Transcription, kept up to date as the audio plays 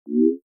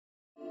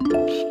Hey,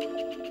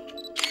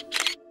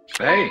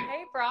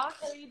 Hey Brock,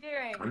 how are you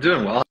doing? I'm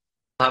doing well.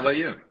 How about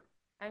you?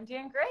 I'm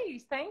doing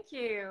great, thank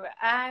you.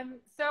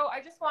 So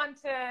I just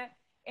want to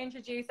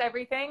introduce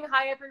everything.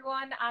 Hi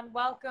everyone, and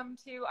welcome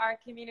to our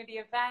community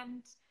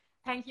event.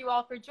 Thank you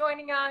all for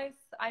joining us.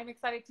 I'm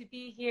excited to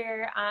be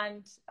here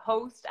and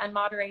host and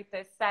moderate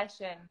this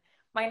session.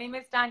 My name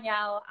is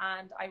Danielle,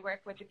 and I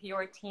work with the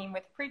PR team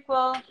with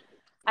Prequel.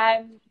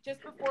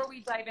 Just before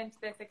we dive into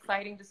this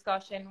exciting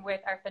discussion with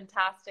our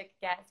fantastic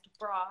guest,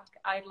 Brock,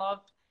 I'd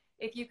love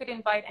if you could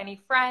invite any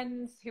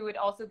friends who would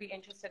also be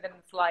interested in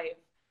this live.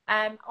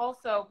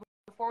 Also,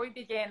 before we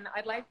begin,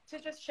 I'd like to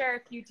just share a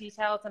few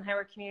details on how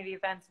our community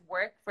events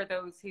work for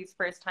those whose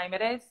first time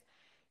it is.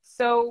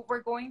 So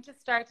we're going to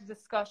start a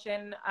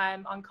discussion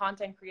on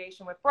content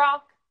creation with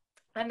Brock,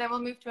 and then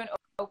we'll move to an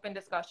open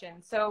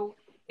discussion. So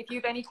if you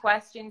have any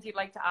questions you'd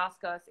like to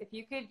ask us, if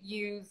you could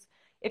use,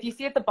 if you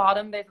see at the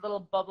bottom, there's a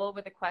little bubble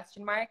with a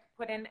question mark,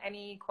 put in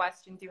any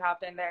questions you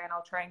have down there and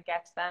I'll try and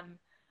get to them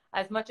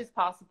as much as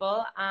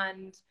possible.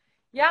 And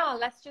yeah,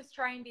 let's just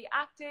try and be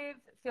active.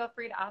 Feel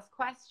free to ask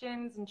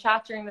questions and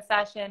chat during the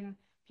session.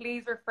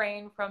 Please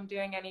refrain from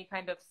doing any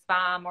kind of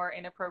spam or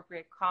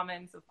inappropriate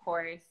comments, of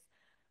course.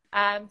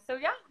 So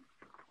yeah,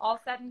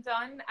 all said and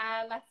done,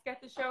 let's get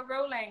the show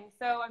rolling.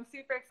 So I'm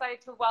super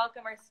excited to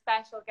welcome our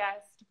special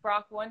guest,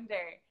 Brock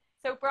Wunder.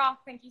 So Brock,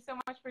 thank you so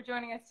much for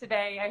joining us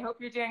today. I hope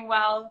you're doing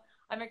well.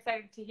 I'm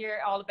excited to hear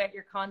all about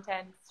your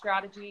content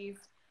strategies.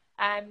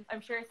 I'm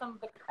sure some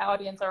of the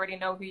audience already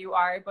know who you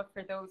are, but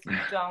for those who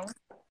don't,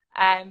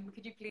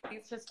 could you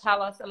please just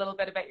tell us a little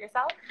bit about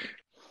yourself?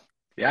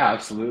 Yeah,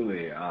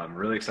 absolutely. I'm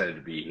really excited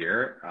to be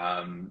here.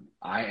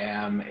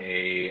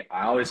 I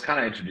always kind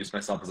of introduce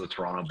myself as a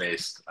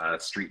Toronto-based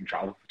street and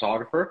travel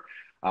photographer.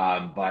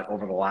 But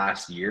over the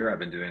last year, I've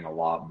been doing a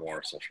lot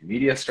more social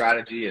media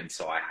strategy. And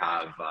so I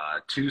have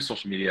two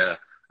social media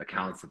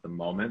accounts at the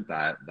moment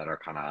that are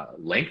kind of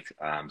linked.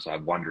 So I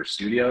have Wonder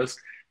Studios.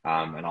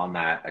 And on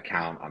that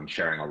account, I'm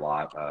sharing a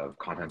lot of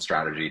content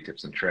strategy,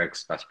 tips and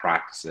tricks, best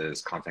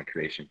practices, content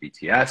creation,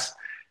 BTS.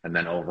 And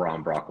then over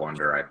on Brock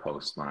Wonder, I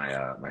post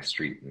my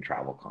street and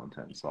travel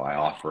content. So I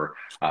offer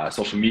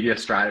social media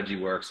strategy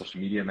work, social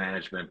media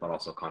management, but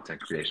also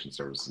content creation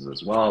services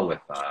as well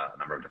with a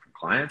number of different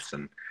clients.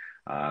 And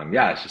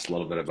yeah, it's just a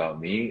little bit about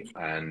me.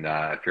 And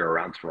if you're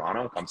around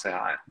Toronto, come say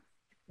hi.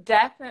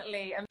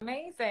 Definitely.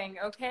 Amazing.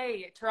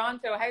 Okay.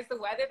 Toronto, how's the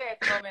weather there at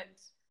the moment?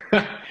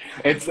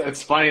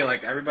 It's funny,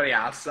 like everybody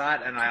asks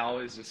that, and I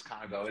always just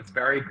kind of go, it's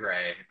very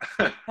gray.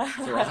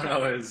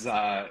 Toronto is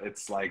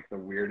it's like the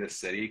weirdest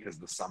city because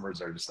the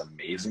summers are just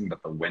amazing,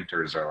 but the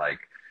winters are like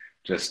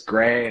just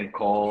gray and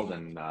cold,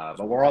 and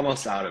but we're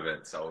almost out of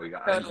it. So we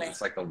got Totally. it's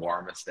like the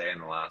warmest day in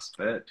the last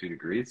bit, 2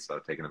 degrees. So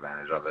taking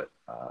advantage of it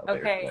later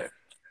Okay. today.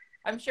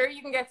 I'm sure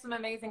you can get some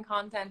amazing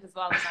content as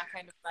well in that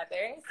kind of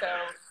weather. So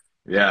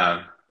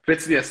Yeah,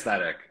 fits the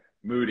aesthetic.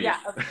 Moody. yeah,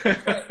 of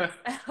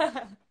course.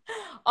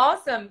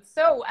 Awesome.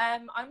 So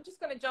I'm just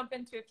going to jump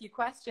into a few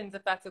questions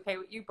if that's okay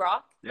with you,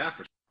 Brock. Yeah,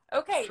 for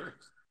Okay, sure.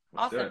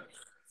 Let's do awesome. it.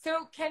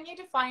 So can you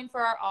define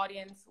for our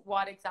audience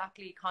what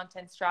exactly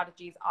content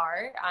strategies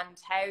are and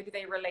how do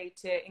they relate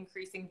to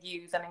increasing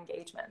views and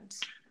engagement?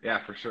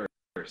 Yeah, for sure.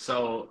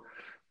 So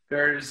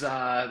there's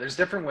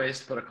different ways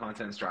to put a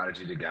content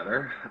strategy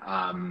together.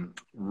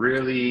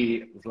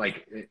 Really,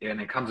 like,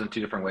 and it comes in two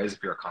different ways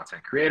if you're a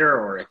content creator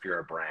or if you're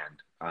a brand.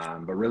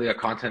 But really, a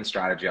content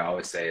strategy, I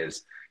always say,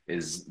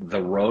 is the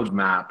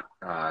roadmap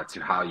to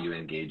how you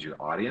engage your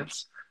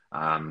audience.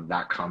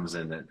 That comes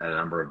in a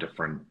number of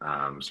different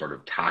sort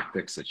of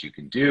tactics that you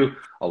can do.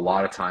 A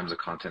lot of times a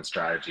content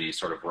strategy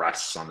sort of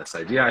rests on this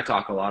idea I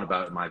talk a lot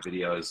about in my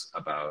videos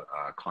about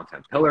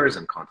content pillars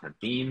and content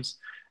themes.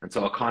 And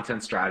so a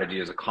content strategy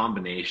is a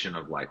combination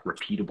of like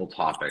repeatable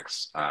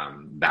topics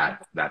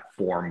that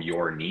form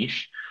your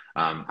niche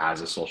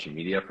as a social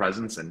media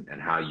presence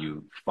and how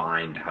you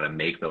find how to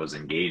make those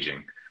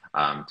engaging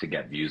to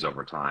get views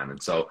over time.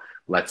 And so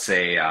let's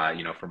say,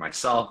 you know, for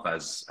myself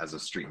as a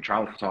street and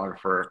travel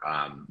photographer,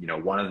 you know,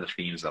 one of the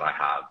themes that I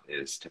have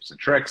is tips and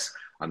tricks.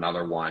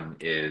 Another one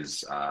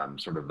is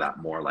sort of that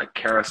more like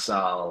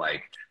carousel,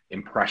 like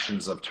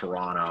impressions of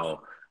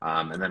Toronto.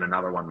 And then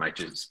another one might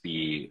just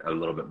be a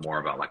little bit more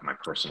about like my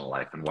personal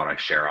life and what I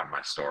share on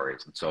my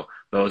stories. And so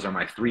those are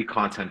my three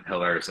content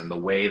pillars, and the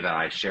way that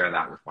I share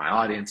that with my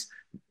audience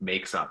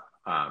makes up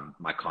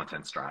my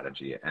content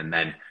strategy. And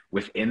then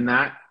within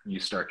that, you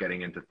start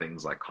getting into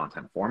things like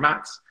content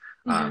formats.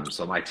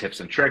 So my tips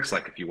and tricks,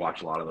 like if you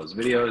watch a lot of those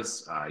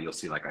videos, you'll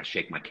see like I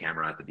shake my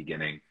camera at the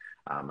beginning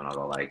and I'll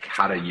go like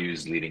how to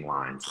use leading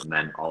lines. And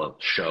then I'll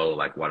show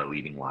like what a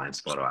leading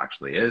lines photo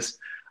actually is.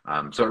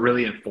 So it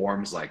really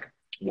informs like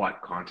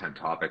what content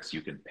topics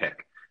you can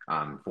pick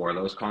for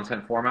those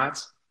content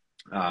formats.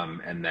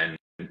 And then,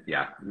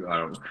 yeah,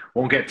 I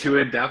won't get too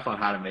in depth on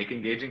how to make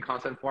engaging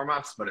content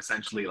formats, but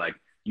essentially like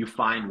you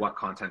find what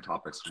content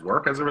topics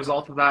work as a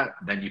result of that,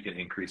 then you can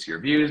increase your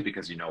views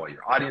because you know what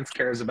your audience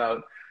cares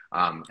about.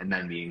 And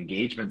then the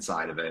engagement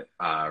side of it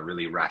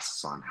really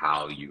rests on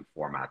how you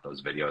format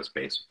those videos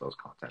based with those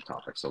content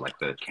topics. So like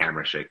the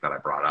camera shake that I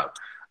brought up,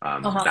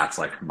 that's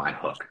like my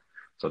hook.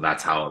 So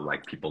that's how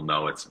like people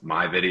know it's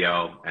my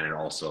video, and it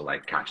also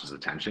like catches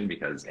attention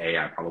because A,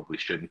 I probably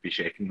shouldn't be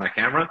shaking my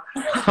camera,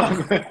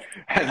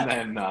 and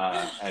then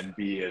and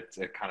B,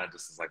 it kind of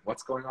just is like,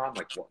 what's going on,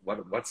 like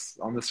what's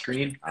on the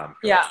screen for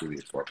Yeah. the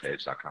explore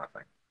page, that kind of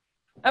thing.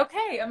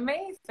 Okay,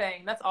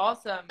 amazing. That's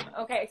awesome.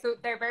 Okay, so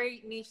they're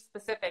very niche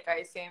specific,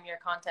 I assume, your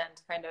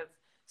content kind of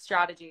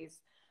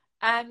strategies.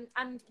 And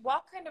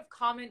what kind of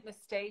common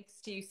mistakes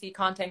do you see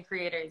content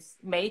creators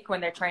make when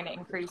they're trying to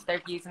increase their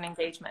views and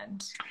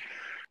engagement?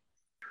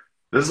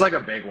 This is like a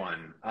big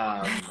one.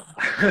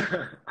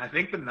 I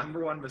think the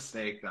number one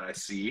mistake that I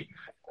see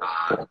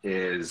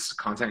is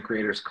content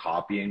creators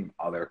copying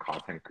other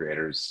content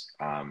creators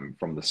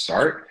from the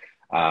start.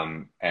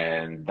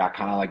 And that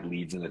kind of like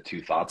leads into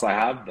two thoughts I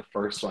have. The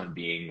first one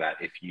being that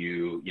if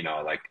you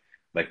know, like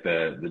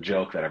the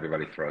joke that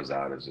everybody throws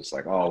out is just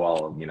like, oh,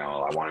 well, you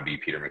know, I want to be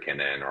Peter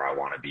McKinnon, or I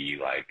want to be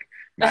like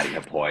Matty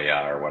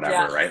Hapoya or whatever,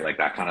 Yeah. right? Like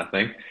that kind of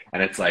thing.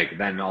 And it's like,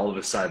 then all of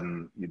a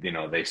sudden, you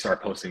know, they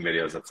start posting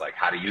videos that's like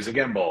how to use a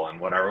gimbal and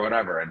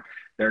whatever. And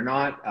they're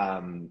not,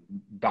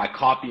 by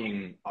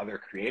copying other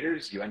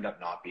creators, you end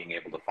up not being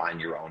able to find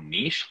your own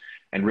niche.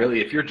 And really,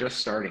 if you're just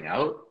starting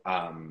out,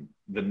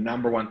 the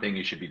number one thing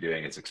you should be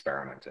doing is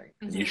experimenting.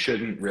 And you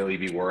shouldn't really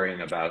be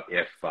worrying about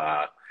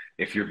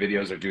if your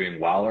videos are doing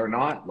well or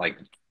not. Like,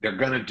 they're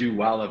going to do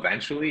well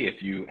eventually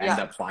if you end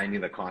up finding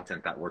the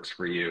content that works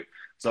for you.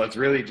 So it's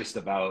really just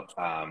about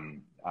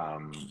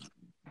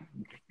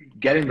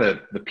getting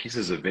the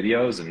pieces of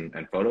videos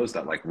and photos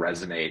that like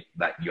resonate,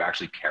 that you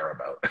actually care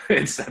about,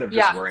 instead of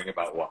just worrying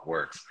about what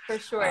works. For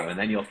sure. And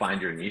then you'll find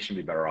your niche and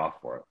be better off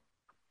for it.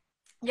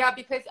 Yeah,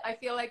 because I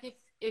feel like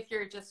if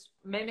you're just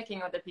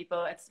mimicking other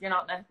people, you're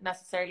not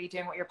necessarily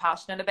doing what you're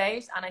passionate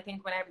about. And I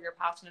think whenever you're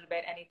passionate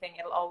about anything,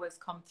 it'll always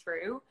come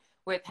through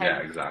with how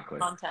you exactly.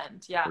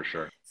 content. Yeah, for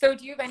sure. So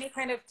do you have any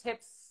kind of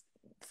tips?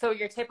 So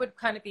your tip would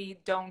kind of be,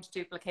 don't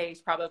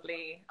duplicate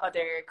probably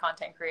other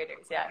content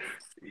creators.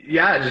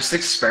 Yeah, just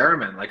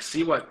experiment, like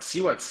see what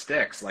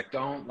sticks. Like,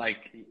 don't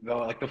like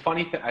the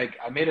funny thing,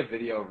 I made a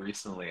video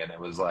recently and it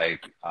was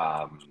like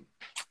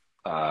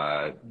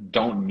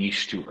don't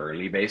niche too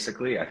early,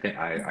 basically. I think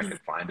I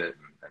could find it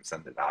and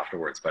send it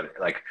afterwards, but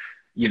like,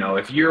 you know,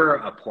 if you're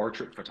a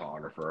portrait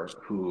photographer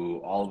who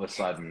all of a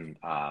sudden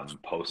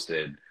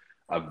posted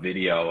a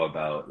video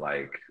about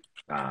like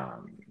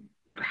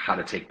how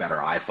to take better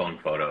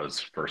iPhone photos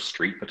for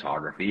street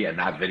photography, and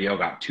that video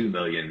got 2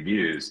 million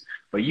views,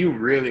 but you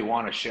really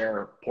want to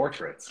share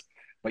portraits,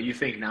 but you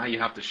think now you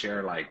have to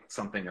share like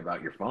something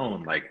about your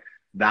phone, like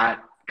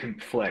that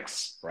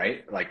conflicts,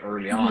 right? Like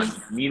early on.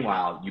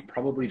 Meanwhile, you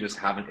probably just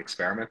haven't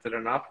experimented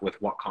enough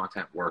with what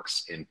content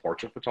works in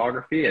portrait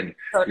photography, and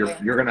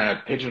you're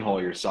gonna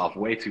pigeonhole yourself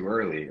way too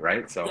early,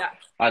 right? So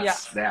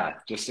that's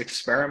just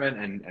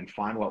experiment and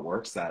find what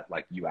works that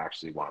like you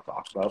actually want to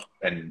talk about,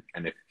 and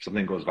if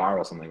something goes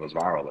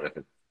viral, but if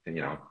it,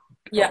 you know,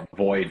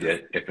 avoid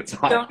it if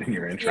it's not in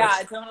your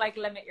interest. Don't like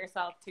limit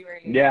yourself too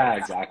early.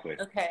 Exactly.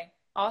 Okay,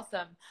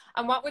 awesome.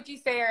 And what would you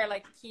say are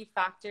like key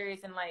factors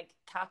in like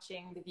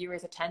catching the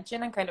viewer's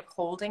attention and kind of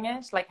holding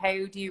it? Like, how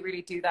do you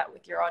really do that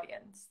with your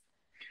audience?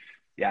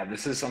 Yeah,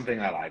 this is something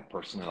that I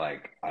personally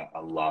like. I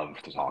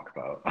love to talk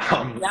about.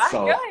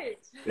 Good.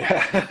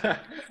 Yeah,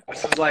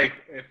 this is like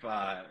if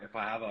I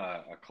have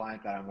a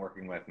client that I'm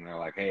working with and they're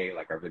like, hey,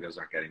 like our videos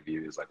aren't getting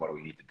views, like what do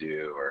we need to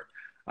do? Or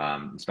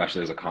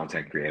especially as a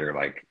content creator,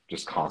 like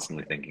just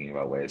constantly thinking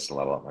about ways to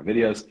level up my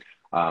videos.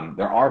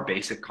 There are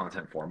basic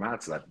content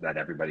formats that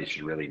everybody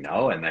should really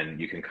know, and then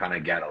you can kind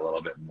of get a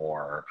little bit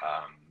more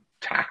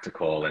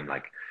tactical and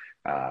like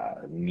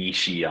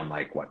niche-y on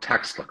like what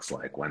text looks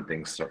like when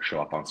things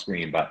show up on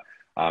screen. But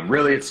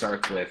really it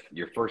starts with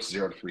your first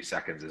 0 to 3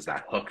 seconds is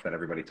that hook that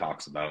everybody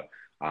talks about,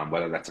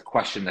 whether that's a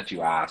question that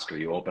you ask, or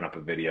you open up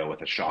a video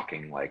with a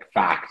shocking like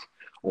fact,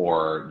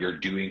 or you're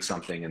doing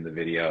something in the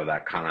video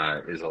that kind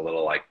of is a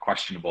little like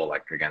questionable,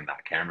 like again,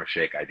 that camera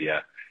shake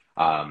idea.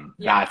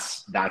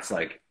 That's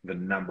like the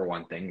number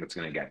one thing that's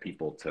going to get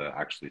people to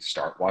actually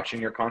start watching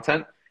your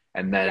content.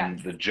 And then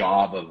the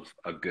job of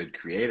a good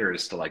creator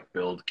is to like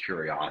build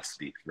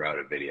curiosity throughout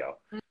a video.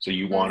 So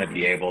you want to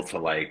be able to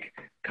like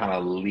kind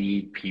of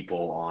lead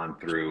people on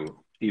through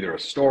either a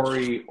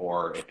story,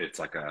 or if it's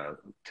like a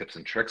tips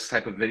and tricks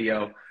type of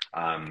video,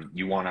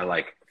 you want to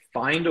like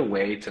find a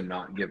way to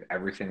not give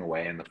everything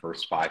away in the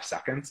first 5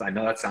 seconds. I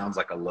know that sounds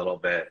like a little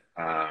bit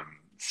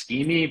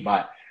schemy,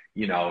 but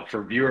you know,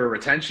 for viewer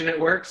retention, it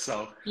works.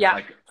 So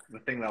like the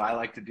thing that I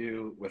like to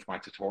do with my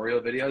tutorial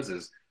videos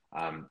is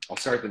I'll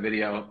start the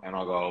video and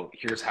I'll go,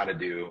 here's how to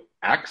do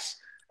X.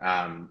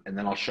 And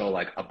then I'll show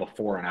like a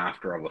before and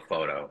after of a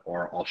photo,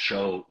 or I'll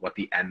show what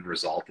the end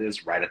result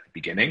is right at the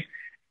beginning,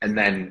 and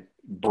then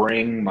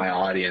bring my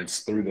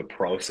audience through the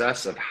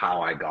process of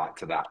how I got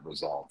to that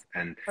result.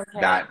 And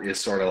that is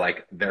sort of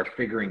like they're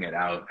figuring it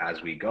out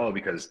as we go,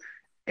 because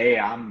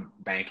I'm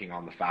banking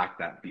on the fact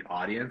that the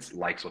audience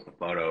likes what the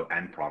photo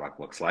and product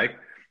looks like.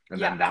 And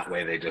Yeah. then that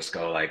way they just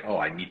go like, oh,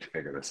 I need to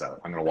figure this out.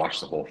 I'm going to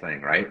watch the whole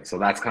thing, right? So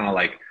that's kind of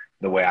like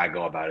the way I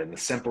go about it. In the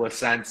simplest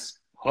sense,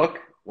 hook,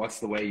 what's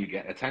the way you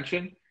get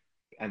attention?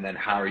 And then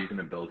how are you going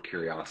to build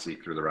curiosity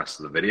through the rest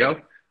of the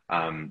video?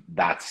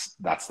 That's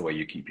the way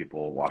you keep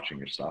people watching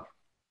your stuff.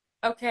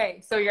 Okay,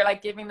 so you're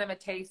like giving them a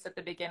taste at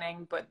the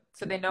beginning, but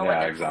so they know what Yeah,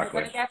 they're kind of exactly.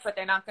 going to get, but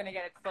they're not going to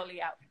get it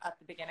fully out at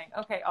the beginning.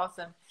 Okay,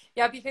 awesome.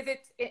 Yeah, because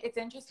it's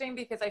interesting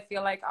because I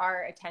feel like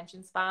our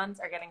attention spans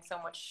are getting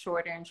so much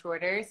shorter and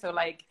shorter. So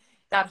like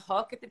that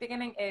hook at the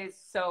beginning is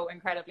so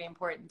incredibly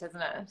important,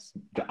 isn't it?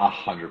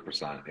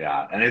 100%.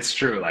 Yeah. And it's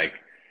true. Like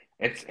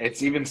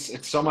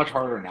it's so much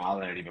harder now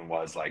than it even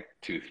was like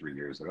 2, 3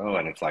 years ago.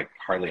 And it's like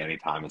hardly any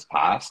time has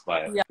passed,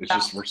 but Yeah, it's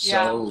just, we're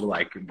yeah. so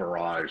like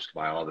barraged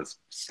by all this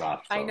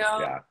stuff. I So know.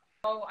 yeah.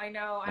 Oh, I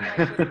know. And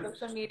like with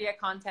social media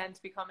content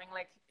becoming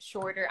like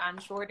shorter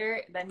and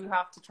shorter, then you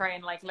have to try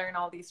and like learn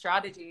all these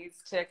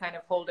strategies to kind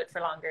of hold it for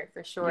longer,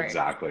 for sure.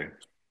 Exactly.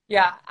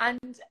 Yeah.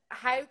 And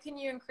how can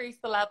you increase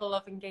the level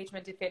of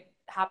engagement if it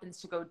happens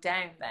to go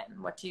down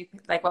then? What do you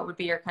like, what would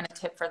be your kind of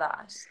tip for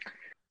that?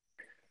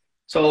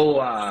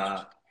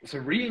 So, so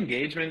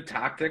re-engagement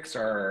tactics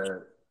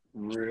are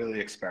really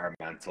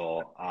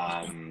experimental.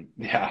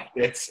 Yeah,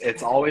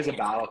 it's always a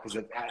battle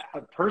because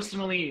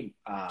personally,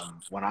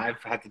 when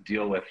I've had to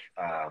deal with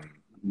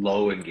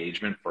low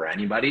engagement for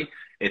anybody,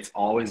 it's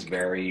always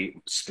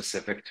very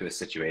specific to a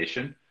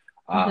situation.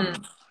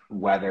 Mm-hmm.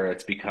 Whether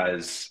it's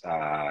because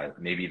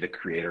maybe the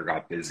creator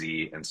got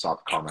busy and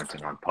stopped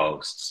commenting on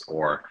posts,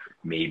 or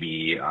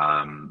maybe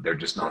they're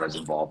just not as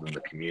involved in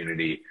the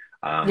community.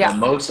 But Yeah.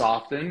 most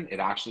often,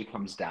 it actually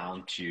comes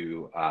down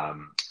to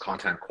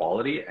content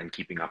quality and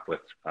keeping up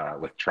with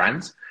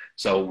trends.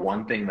 So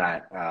one thing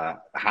that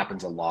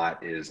happens a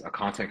lot is a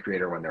content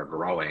creator when they're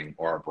growing,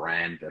 or a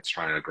brand that's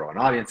trying to grow an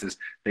audience, is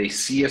they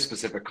see a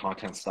specific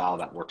content style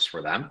that works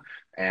for them,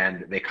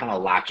 and they kind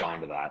of latch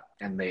onto that.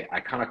 And I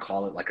kind of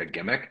call it like a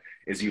gimmick.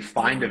 Is you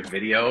find a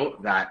video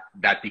that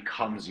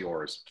becomes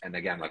yours, and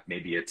again, like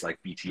maybe it's like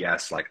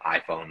BTS, like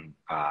iPhone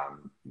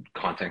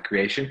content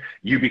creation.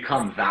 You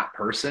become that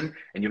person,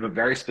 and you have a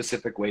very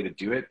specific way to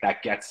do it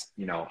that gets,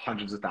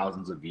 hundreds of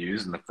thousands of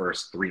views in the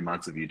first 3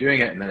 months of you doing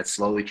it, and then it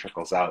slowly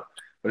trickles out.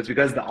 But it's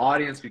because the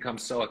audience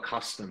becomes so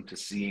accustomed to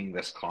seeing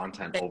this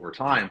content over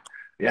time.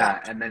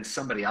 Yeah. Yeah, and then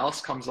somebody else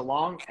comes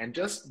along and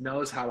just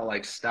knows how to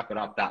like step it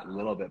up that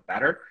little bit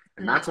better.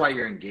 And Mm. that's why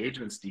your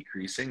engagement's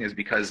decreasing, is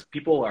because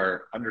people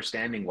are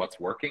understanding what's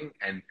working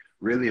and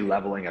really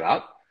leveling it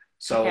up. Okay.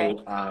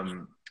 So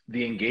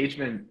the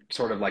engagement,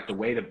 sort of like the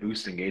way to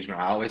boost engagement,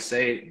 I always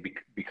say,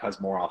 because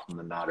more often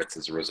than not, it's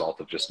as a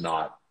result of just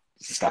not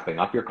stepping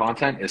up your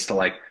content, is to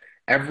like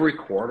every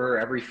quarter,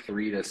 every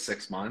 3 to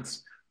 6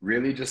 months,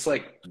 really just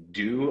like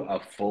do a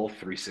full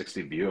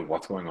 360 view of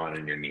what's going on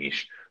in your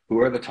niche. Who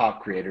are the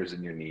top creators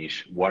in your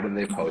niche? What are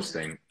they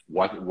posting?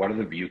 What are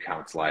the view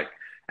counts like?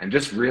 And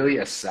just really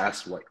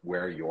assess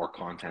where your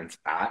content's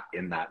at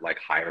in that like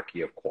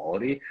hierarchy of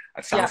quality.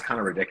 It sounds Yeah. kind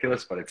of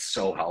ridiculous, but it's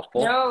so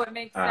helpful. No, it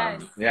makes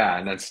sense. Yeah,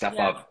 and then step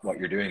Yeah. up what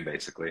you're doing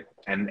basically.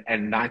 And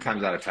 9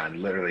 times out of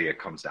 10, literally it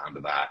comes down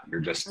to that. You're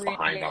just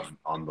behind Really.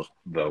 on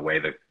the way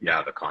that,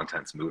 yeah, the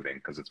content's moving,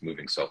 because it's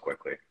moving so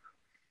quickly.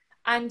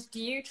 And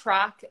do you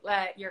track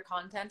your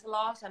content a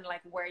lot and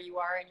like where you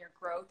are in your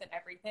growth and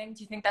everything?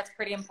 Do you think that's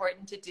pretty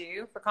important to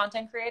do for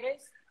content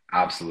creators?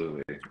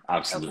 Absolutely. Okay.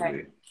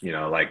 Absolutely.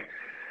 Like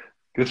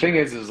the thing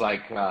is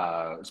like,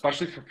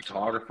 especially for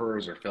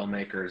photographers or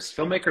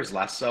filmmakers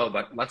less so,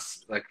 but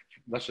let's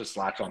just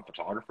latch on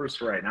photographers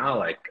for right now.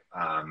 Like,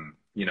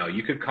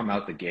 you could come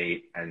out the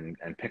gate and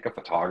pick a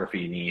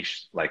photography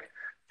niche. Like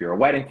if you're a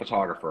wedding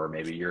photographer,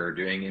 maybe you're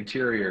doing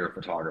interior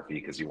photography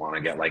because you want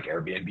to get like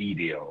Airbnb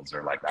deals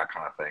or like that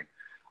kind of thing.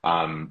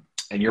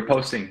 And you're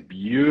posting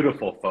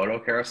beautiful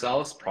photo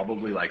carousels,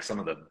 probably like some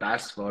of the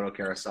best photo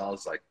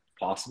carousels like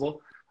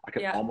possible. I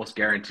can Yeah. almost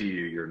guarantee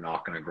you're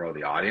not going to grow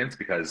the audience,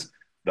 because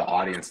the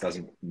audience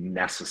doesn't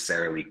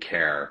necessarily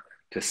care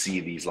to see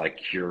these like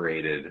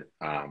curated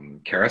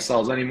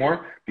carousels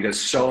anymore, because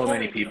so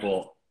many Okay.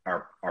 people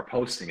are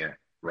posting it,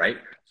 right?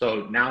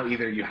 So now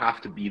either you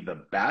have to be the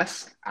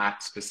best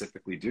at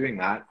specifically doing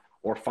that,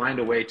 or find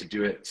a way to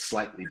do it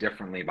slightly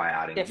differently by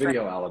adding Different.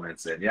 video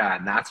elements in. Yeah,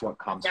 and that's what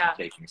comes from Yeah.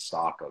 taking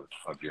stock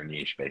of your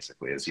niche,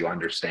 basically, is you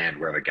understand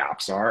where the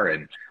gaps are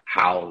and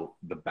how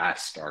the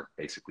best are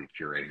basically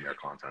curating their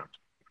content.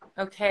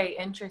 Okay.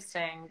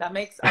 Interesting. That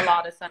makes a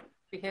lot of sense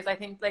because I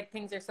think like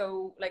things are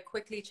so like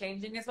quickly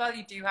changing as well.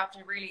 You do have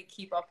to really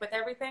keep up with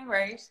everything,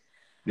 right?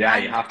 Yeah,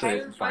 you And have how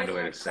to find a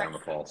way vital, to stay on the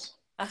pulse.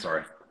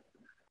 Sorry.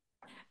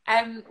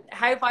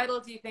 how vital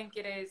do you think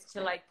it is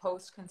to like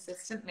post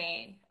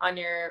consistently on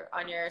your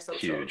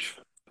socials? Huge,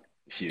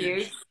 Huge.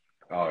 huge.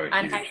 Oh,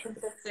 And how huge.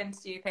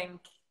 consistent do you think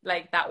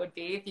like that would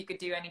be if you could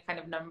do any kind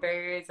of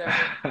numbers or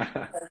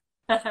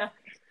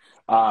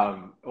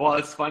Well,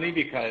 it's funny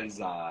because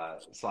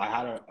so I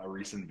had a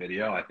recent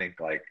video, I think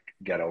like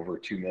get over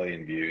 2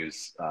 million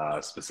views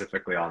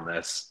specifically on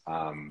this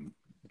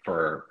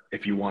for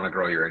if you want to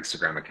grow your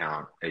Instagram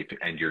account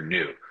and you're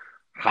new,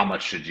 how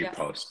much should you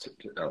post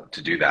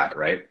to do that,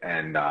 right?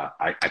 And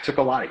I took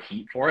a lot of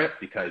heat for it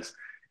because,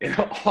 in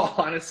all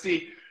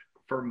honesty,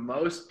 for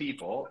most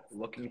people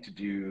looking to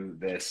do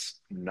this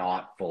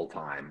not full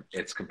time,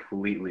 it's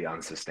completely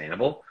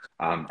unsustainable.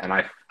 And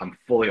I'm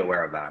fully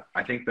aware of that.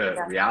 I think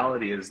the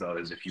reality is, though,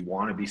 is if you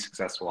want to be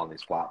successful on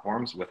these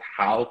platforms, with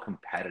how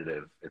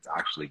competitive it's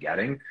actually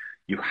getting,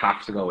 you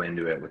have to go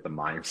into it with the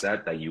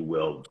mindset that you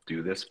will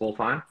do this full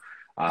time.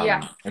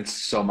 And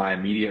so my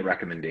immediate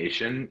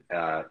recommendation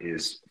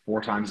is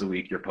 4 times a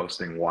week, you're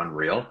posting 1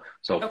 reel.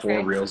 So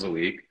 4 reels a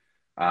week.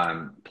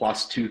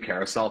 Plus 2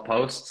 carousel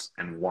posts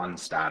and 1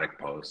 static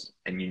post.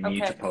 And you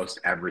need to post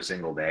every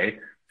single day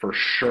for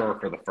sure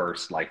for the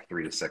first like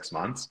 3 to 6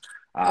 months.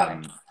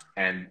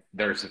 And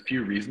there's a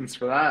few reasons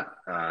for that.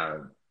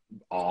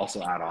 I'll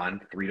also add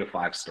on 3 to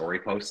 5 story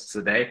posts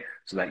a day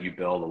so that you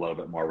build a little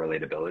bit more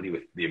relatability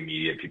with the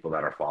immediate people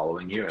that are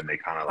following you and they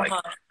kind of like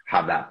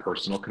have that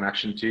personal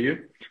connection to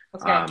you.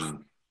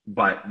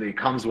 But it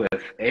comes with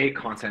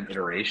content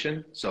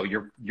iteration. So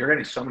you're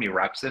getting so many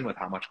reps in with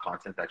how much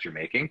content that you're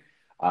making.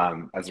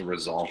 As a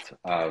result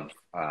of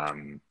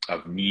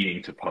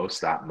needing to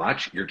post that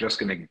much, you're just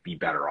going to be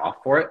better off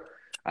for it.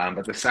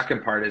 But the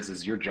second part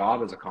is your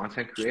job as a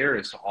content creator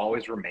is to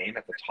always remain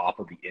at the top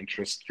of the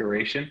interest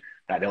curation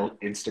that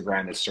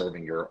Instagram is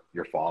serving your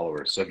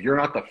followers. So if you're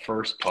not the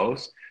first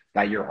post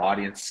that your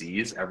audience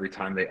sees every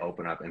time they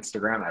open up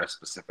Instagram at a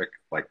specific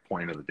like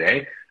point of the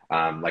day,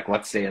 like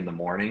let's say in the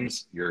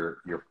mornings, your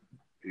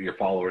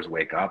followers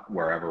wake up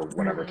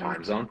whatever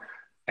time zone,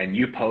 and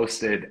you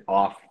posted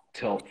off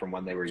tilt from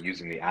when they were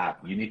using the app,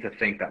 you need to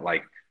think that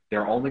like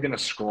they're only going to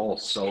scroll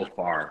so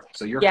far.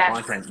 So your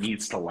content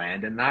needs to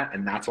land in that.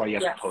 And that's why you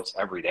have to post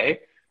every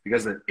day,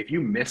 because if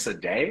you miss a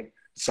day,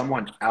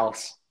 someone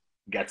else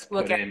gets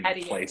put in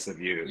place of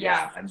you.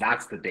 And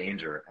that's the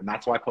danger. And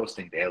that's why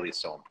posting daily is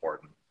so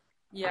important.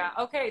 Yeah.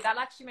 Okay. That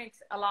actually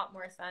makes a lot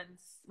more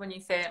sense when you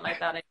say it like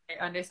that.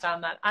 I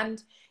understand that.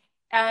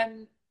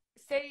 And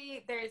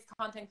say there's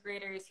content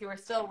creators who are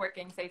still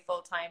working, say,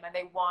 full-time, and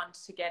they want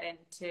to get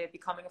into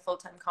becoming a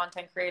full-time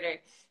content creator.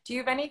 Do you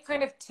have any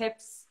kind of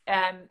tips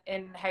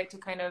in how to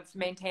kind of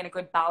maintain a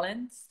good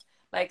balance?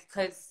 Like,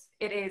 because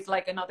it is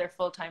like another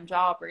full-time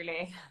job,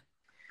 really.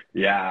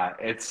 Yeah,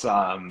 it's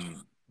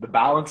the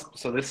balance.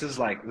 So this is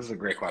a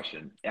great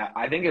question. Yeah,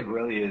 I think it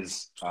really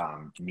is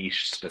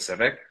niche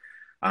specific.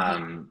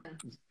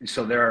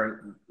 So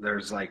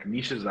there's like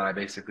niches that I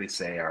basically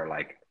say are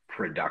like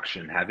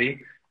production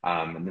heavy.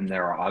 And then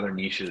there are other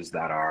niches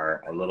that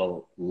are a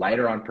little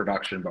lighter on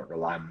production, but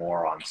rely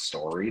more on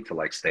story to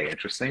like stay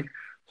interesting.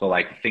 So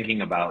like thinking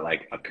about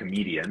like a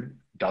comedian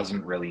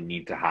doesn't really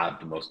need to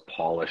have the most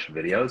polished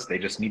videos. They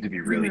just need to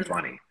be really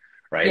funny,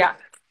 right?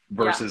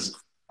 Versus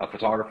a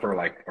photographer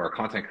or a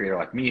content creator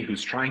like me,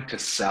 who's trying to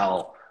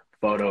sell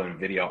photo and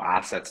video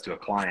assets to a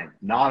client.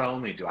 Not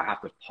only do I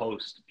have to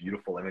post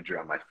beautiful imagery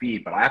on my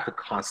feed, but I have to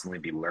constantly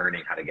be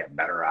learning how to get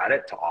better at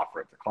it to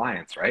offer it to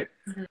clients, right?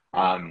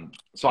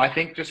 So I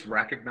think just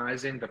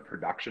recognizing the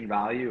production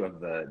value of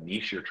the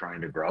niche you're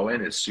trying to grow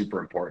in is super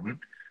important.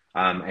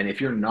 And if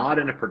you're not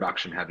in a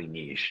production heavy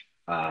niche,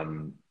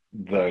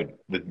 the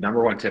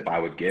number one tip I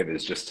would give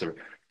is just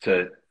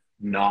to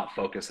not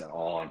focus at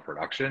all on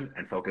production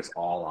and focus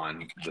all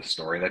on the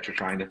story that you're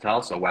trying to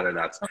tell. So whether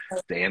that's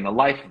day in the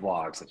life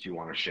vlogs that you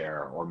want to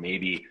share, or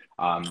maybe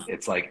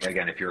it's like,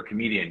 again, if you're a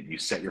comedian, you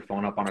set your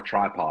phone up on a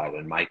tripod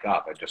and mic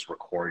up and just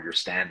record your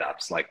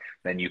stand-ups, like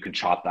then you can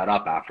chop that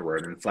up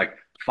afterward. And it's like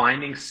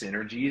finding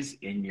synergies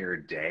in your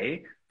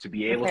day to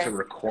be able to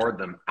record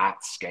them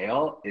at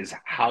scale is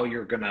how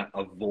you're going to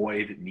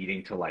avoid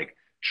needing to like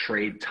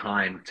trade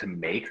time to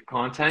make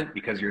content,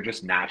 because you're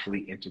just naturally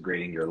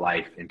integrating your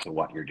life into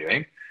what you're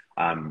doing.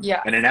 And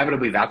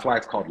inevitably, that's why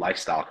it's called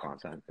lifestyle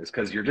content, is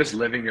because you're just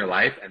living your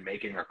life and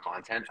making our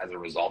content as a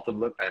result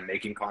of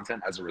making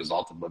content as a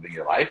result of living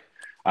your life.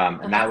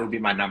 And that would be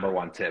my number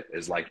one tip,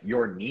 is like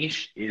your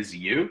niche is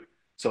you.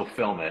 So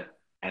film it,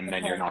 and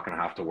then you're not going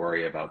to have to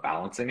worry about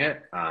balancing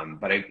it.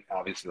 But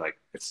obviously, like,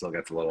 it still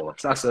gets a little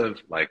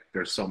excessive. Like,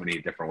 there's so many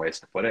different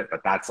ways to put it, but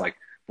that's like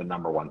the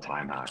number one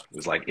time hack,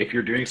 is like, if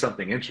you're doing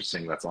something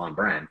interesting that's on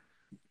brand,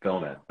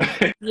 film it.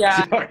 You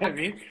know what I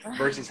mean?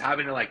 Versus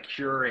having to like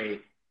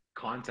curate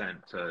content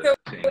to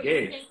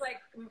engage. You think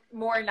like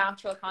more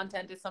natural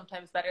content is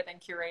sometimes better than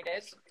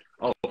curated?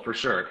 Oh, for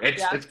sure.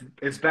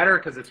 It's better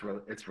because it's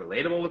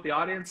relatable with the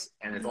audience,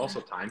 and it's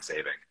also time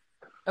saving.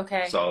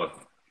 Okay. So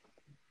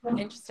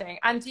interesting.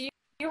 And do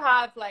you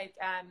have like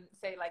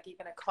say like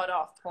even a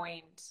cutoff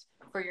point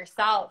for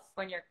yourself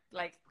when you're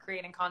like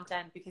creating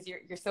content, because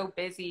you're so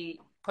busy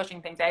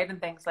pushing things out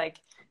and things, like,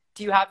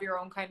 do you have your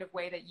own kind of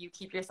way that you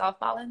keep yourself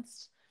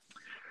balanced?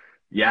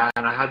 Yeah,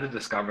 and I had to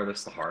discover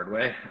this the hard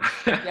way.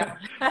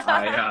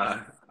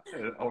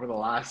 Over the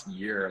last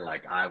year,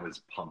 like, I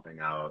was pumping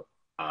out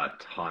a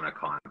ton of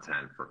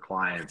content for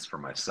clients, for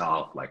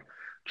myself, like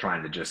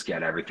trying to just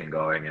get everything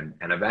going, and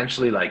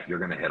eventually, like, you're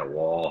gonna hit a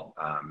wall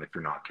if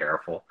you're not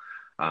careful.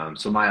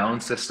 So my own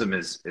system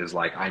is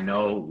like, I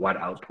know what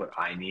output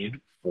I need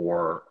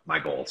for my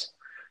goals.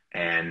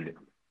 And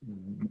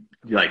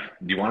like,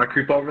 do you want to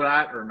creep over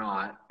that or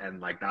not? And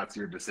like, that's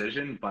your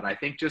decision. But I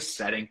think just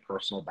setting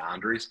personal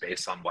boundaries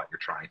based on what you're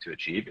trying to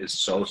achieve is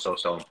so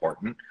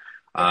important.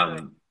 For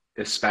sure.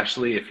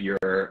 Especially if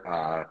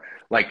you're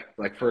like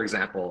for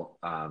example,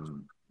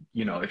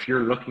 you know, if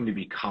you're looking to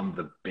become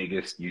the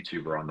biggest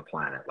YouTuber on the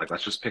planet, like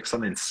let's just pick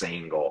some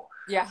insane goal.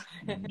 Yeah.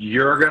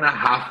 You're gonna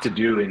have to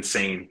do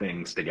insane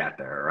things to get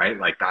there, right?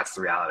 Like that's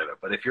the reality of it.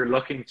 But if you're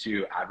looking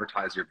to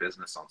advertise your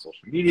business on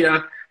social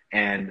media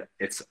and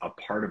it's a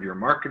part of your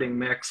marketing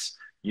mix,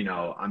 you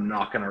know, I'm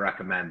not going to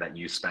recommend that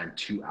you spend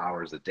 2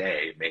 hours a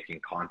day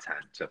making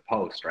content to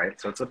post, right?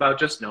 So it's about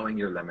just knowing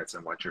your limits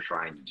and what you're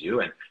trying to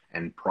do,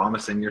 and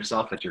promising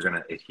yourself that you're going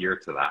to adhere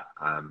to that,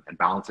 and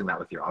balancing that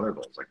with your other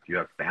goals. Like if you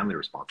have family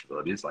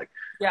responsibilities, like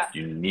Yeah.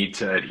 you need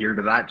to adhere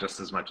to that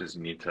just as much as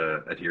you need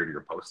to adhere to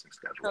your posting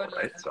schedule,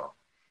 Totally. right? So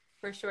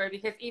for sure,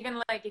 because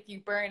even like if you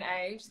burn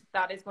out,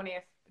 that is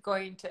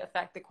going to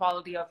affect the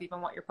quality of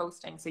even what you're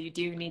posting. So you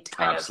do need to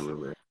kind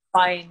absolutely. of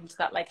find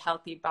that like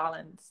healthy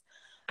balance.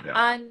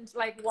 Yeah. And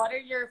like, what are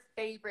your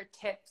favorite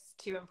tips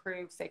to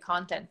improve, say,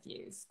 content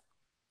views?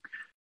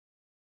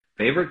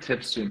 Favorite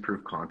tips to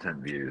improve content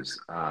views.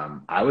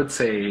 I would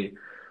say,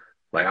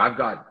 like, I've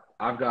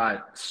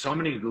got so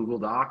many Google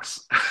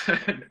Docs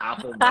and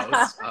Apple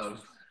Notes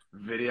of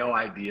video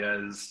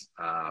ideas,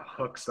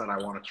 hooks that I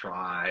want to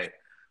try,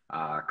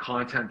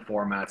 content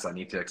formats I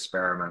need to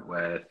experiment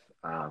with,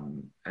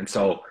 and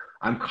so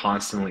I'm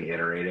constantly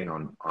iterating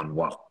on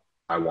what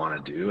I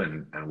want to do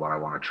and what I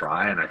want to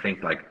try. And I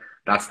think like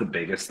that's the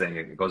biggest thing.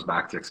 It goes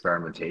back to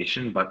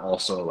experimentation, but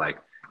also like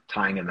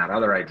tying in that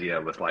other idea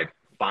with like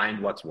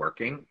find what's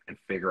working and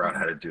figure out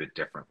how to do it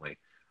differently.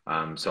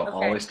 So Okay.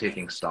 always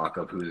taking stock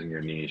of who's in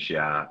your niche,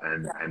 yeah,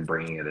 and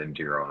bringing it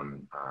into your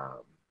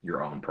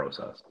own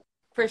process.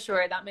 For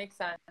sure, that makes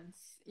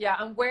sense. Yeah,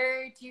 and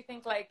where do you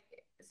think, like,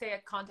 say a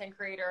content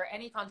creator or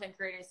any content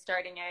creator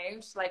starting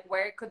out, like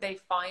where could they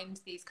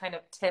find these kind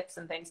of tips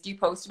and things? Do you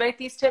post about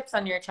these tips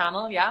on your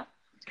channel? Yeah.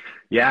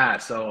 Yeah,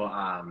 so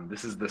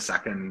this is the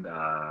second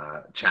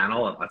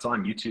channel. It's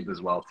on YouTube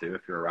as well too,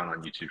 if you're around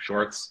on YouTube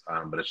Shorts.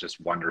 But it's just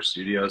Wunder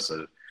Studios.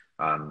 So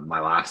my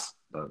last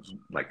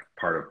like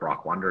part of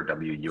Brock Wunder,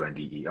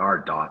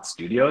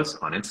 WUNDER.studios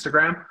on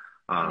Instagram,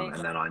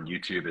 and then on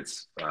YouTube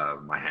it's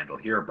my handle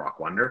here, Brock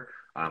Wunder.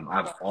 I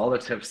have all the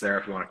tips there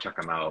if you want to check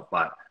them out.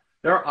 But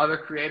there are other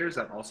creators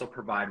that also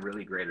provide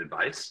really great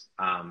advice.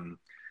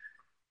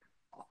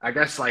 I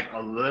guess like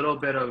a little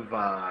bit of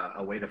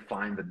a way to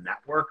find the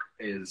network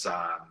is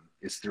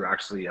through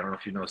actually, I don't know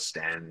if you know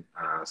Stan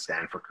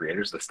for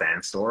Creators, the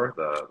Stan store,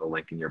 the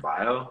link in your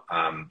bio.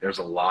 There's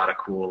a lot of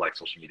cool like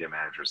social media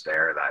managers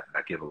there that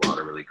give a lot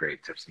of really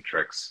great tips and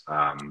tricks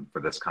for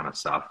this kind of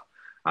stuff.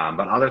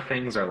 But other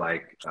things are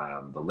like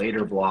the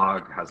Later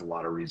blog has a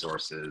lot of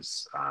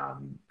resources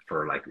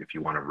for like if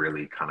you want to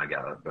really kind of get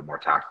a bit more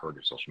tactical with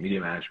your social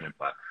media management.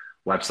 But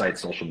website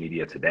Social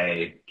Media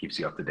Today keeps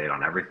you up to date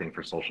on everything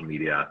for social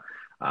media.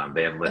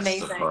 They have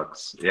lists of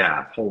hooks.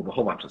 Yeah, a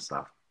whole bunch of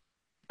stuff.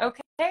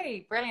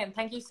 Okay, brilliant.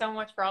 Thank you so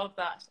much for all of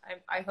that.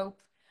 I hope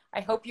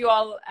you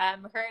all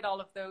heard all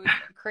of those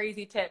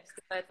crazy tips.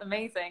 That's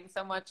amazing.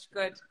 So much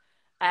good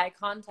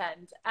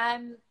content.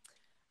 And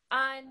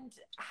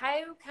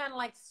how can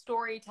like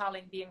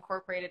storytelling be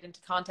incorporated into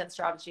content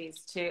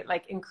strategies to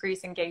like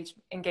increase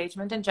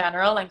engagement in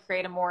general and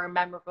create a more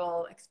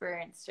memorable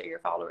experience to your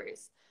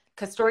followers?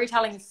 Because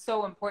storytelling is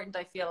so important,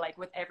 I feel like,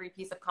 with every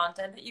piece of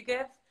content that you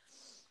give.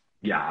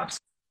 Yeah,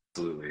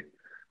 absolutely.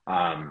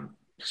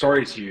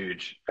 Story is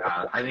huge.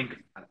 I think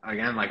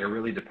again, like it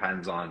really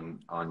depends on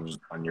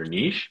your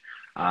niche.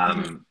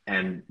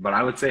 But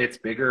I would say it's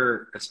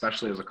bigger,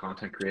 especially as a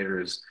content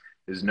creator,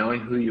 is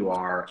knowing who you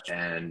are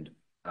and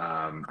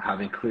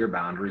having clear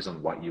boundaries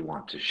on what you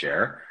want to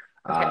share.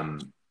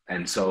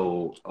 And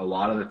so a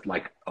lot of it,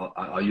 like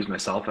I'll use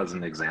myself as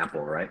an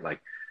example, right?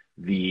 Like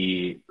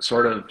the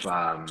sort of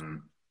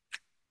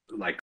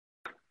like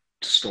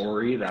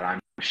story that I'm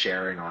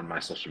sharing on my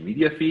social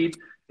media feed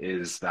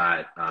is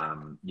that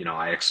you know,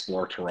 I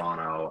explore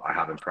Toronto, I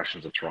have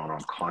impressions of Toronto,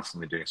 I'm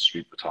constantly doing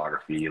street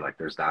photography, like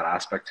there's that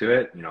aspect to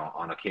it. You know,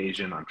 on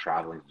occasion I'm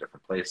traveling to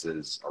different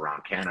places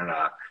around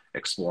Canada,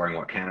 exploring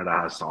what Canada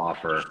has to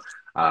offer,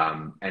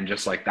 and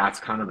just like that's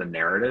kind of the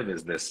narrative,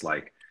 is this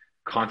like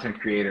content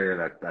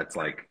creator that's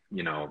like,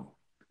 you know,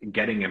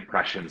 getting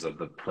impressions of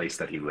the place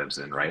that he lives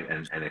in, right,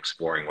 and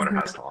exploring what it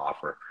has to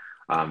offer.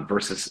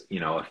 Versus, you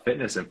know, a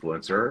fitness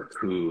influencer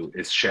who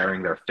is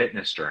sharing their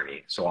fitness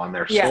journey. So on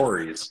their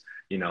stories,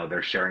 you know,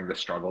 they're sharing the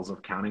struggles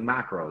of counting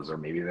macros, or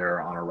maybe they're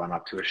on a run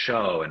up to a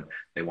show and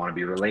they want to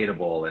be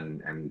relatable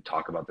and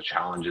talk about the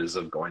challenges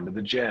of going to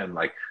the gym.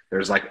 Like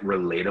there's like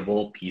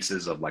relatable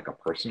pieces of like a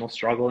personal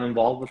struggle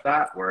involved with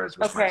that. Whereas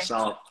with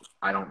myself,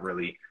 I don't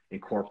really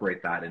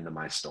incorporate that into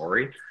my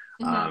story.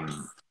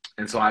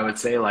 And so I would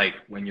say like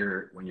when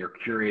you're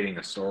curating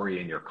a story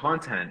in your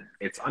content,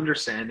 it's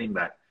understanding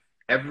that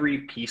every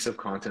piece of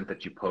content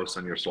that you post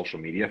on your social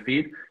media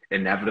feed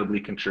inevitably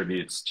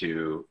contributes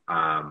to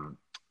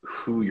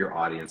who your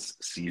audience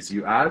sees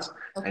you as,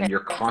 Okay. and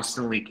you're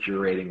constantly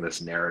curating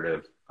this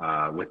narrative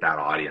with that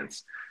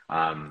audience,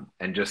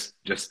 and just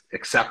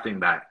accepting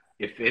that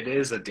if it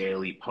is a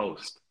daily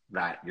post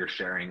that you're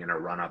sharing in a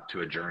run up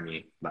to a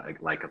journey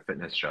like a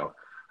fitness show,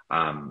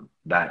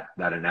 that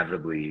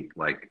inevitably,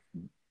 like,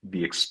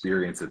 the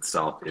experience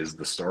itself is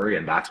the story,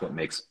 and that's what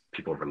makes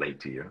people relate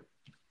to you.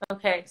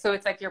 Okay, so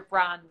it's like your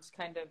brand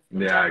kind of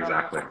in Yeah, general.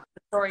 exactly.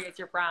 The story is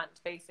your brand,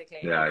 basically.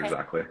 Yeah, Okay.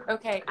 exactly.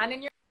 Okay, and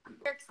in your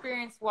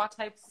experience, what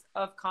types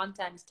of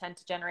content tend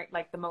to generate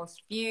like the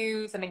most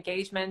views and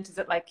engagement? Is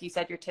it like you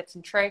said, your tips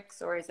and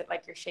tricks, or is it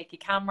like your shaky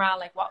camera?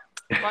 Like what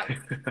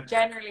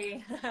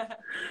generally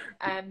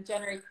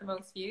generates the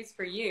most views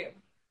for you?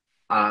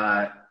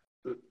 uh,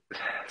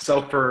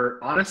 so for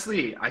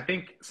honestly, I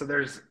think so.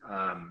 There's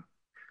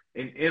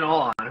in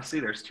all honesty,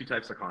 there's two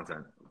types of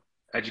content: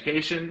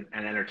 education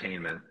and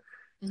entertainment.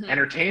 Mm-hmm.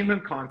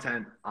 Entertainment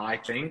content, I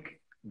think,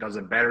 does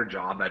a better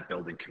job at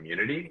building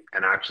community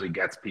and actually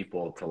gets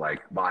people to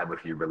like vibe with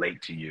you,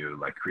 relate to you,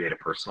 like create a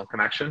personal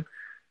connection.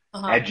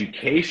 Uh-huh.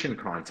 Education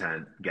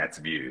content gets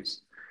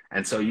views.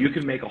 And so you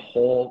can make a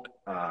whole,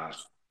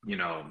 you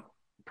know,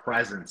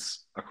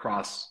 presence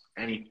across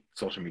any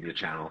social media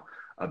channel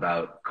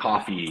about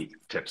coffee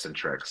tips and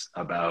tricks,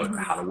 about Mm-hmm.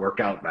 how to work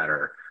out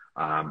better,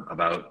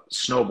 about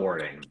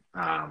snowboarding,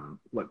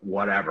 like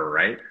whatever,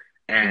 right?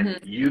 And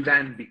Mm-hmm. you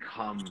then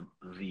become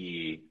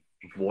the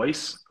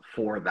voice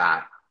for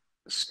that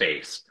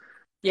space.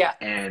 Yeah.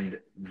 And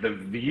the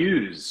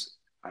views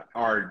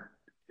are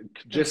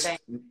just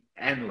Insane.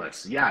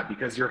 endless. Yeah,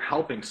 because you're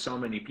helping so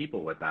many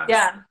people with that.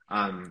 Yeah.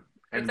 Um,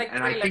 It's like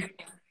and I free think,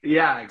 learning.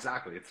 yeah,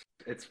 exactly.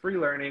 It's free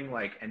learning,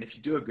 like, and if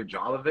you do a good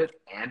job of it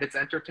and it's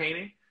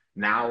entertaining,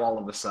 now all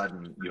of a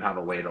sudden you have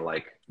a way to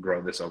like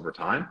grow this over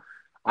time.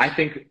 I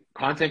think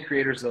content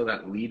creators though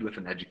that lead with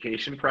an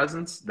education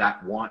presence,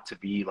 that want to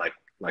be like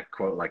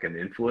quote like an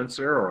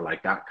influencer or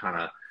like that kind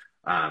of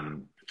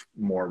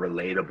more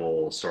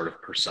relatable sort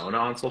of persona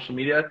on social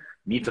media,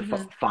 need to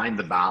Mm-hmm. find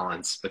the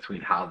balance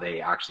between how they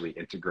actually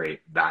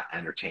integrate that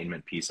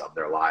entertainment piece of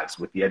their lives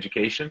with the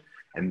education.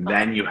 And Uh-huh.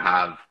 then you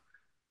have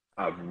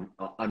an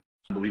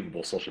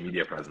unbelievable social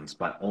media presence,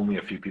 but only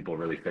a few people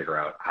really figure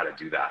out how to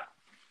do that.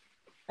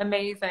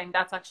 Amazing.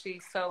 That's actually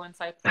so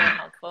insightful and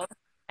helpful.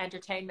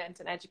 Entertainment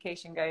and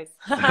education, guys.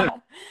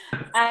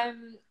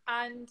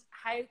 And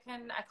how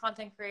can a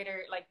content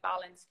creator like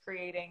balance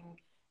creating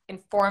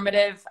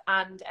informative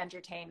and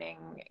entertaining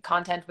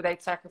content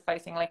without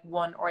sacrificing like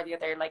one or the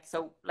other? Like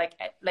so,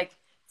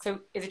 so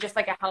is it just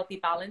like a healthy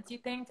balance, you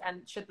think?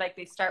 And should like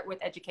they start with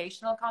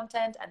educational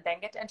content and then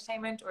get to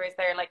entertainment, or is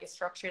there like a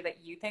structure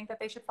that you think that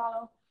they should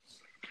follow?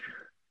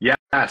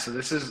 Yeah, so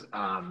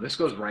this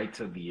goes right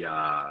to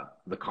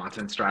the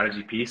content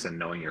strategy piece and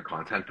knowing your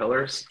content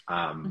pillars.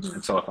 Mm-hmm.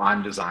 And so if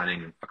I'm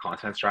designing a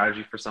content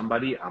strategy for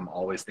somebody, I'm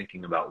always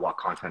thinking about what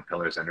content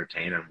pillars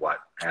entertain and what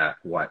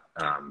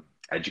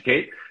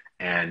educate,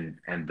 and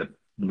the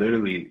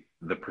literally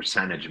the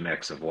percentage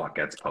mix of what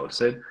gets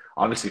posted.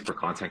 Obviously, for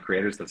content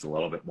creators, that's a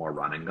little bit more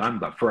run and gun,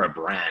 but for a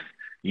brand,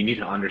 you need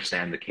to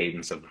understand the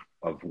cadence of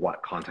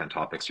what content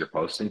topics you're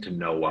posting to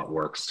know what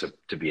works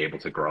to be able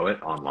to grow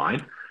it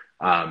online.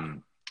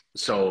 Um,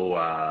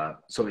 so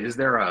is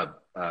there a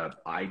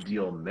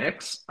ideal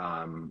mix?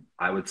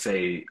 I would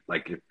say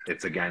like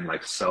it's again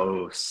like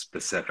so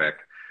specific.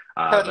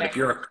 But Totally. if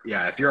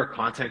you're a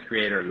content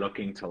creator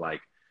looking to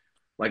like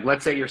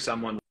let's say you're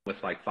someone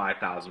with like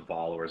 5,000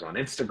 followers on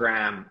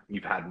Instagram,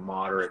 you've had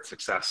moderate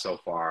success so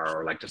far,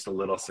 or like just a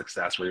little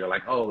success where you're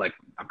like, oh, like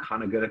I'm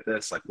kind of good at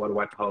this. Like, what do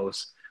I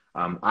post?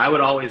 I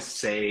would always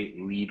say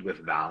lead with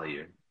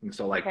value. And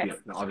so like Okay.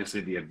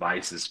 obviously the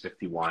advice is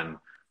 51%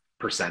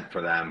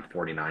 for them,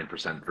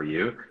 49% for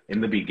you. In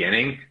the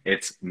beginning,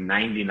 it's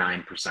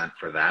 99%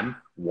 for them,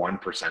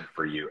 1%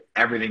 for you.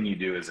 Everything you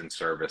do is in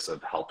service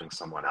of helping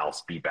someone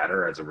else be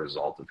better as a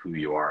result of who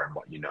you are and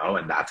what you know.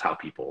 And that's how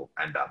people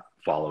end up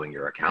following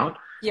your account.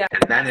 Yeah.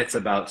 And then it's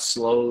about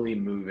slowly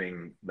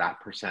moving that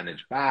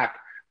percentage back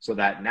so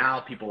that now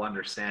people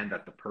understand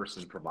that the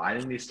person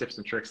providing these tips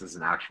and tricks is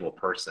an actual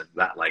person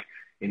that like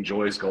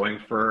enjoys going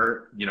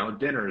for, you know,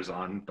 dinners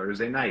on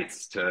Thursday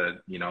nights to,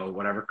 you know,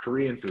 whatever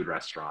Korean food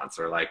restaurants,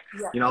 or like,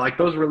 Yeah. you know, like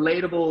those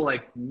relatable,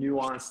 like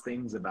nuanced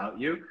things about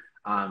you.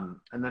 And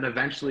then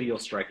eventually you'll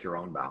strike your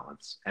own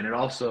balance. And it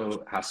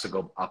also has to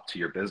go up to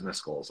your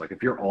business goals. Like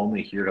if you're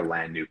only here to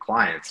land new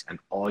clients and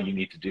all you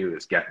need to do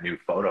is get new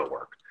photo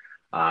work,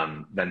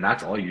 then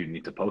that's all you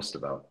need to post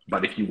about.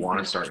 But if you want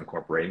to start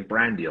incorporating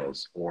brand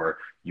deals, or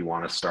you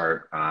want to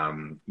start,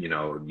 you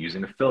know,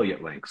 using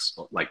affiliate links,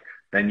 like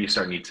then you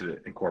need to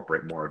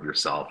incorporate more of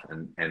yourself.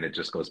 And it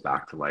just goes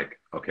back to like,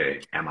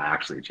 okay, am I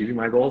actually achieving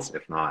my goals?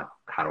 If not,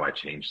 how do I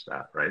change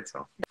that? Right.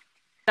 So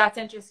That's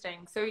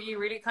interesting. So you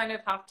really kind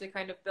of have to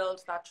kind of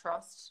build that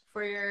trust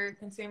for your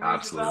consumers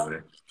as well.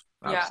 absolutely.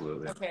 Yeah.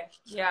 Absolutely. Okay.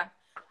 Yeah.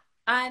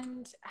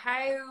 And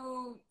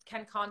how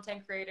can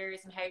content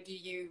creators and how do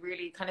you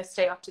really kind of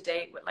stay up to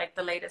date with like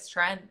the latest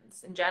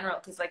trends in general?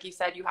 Because like you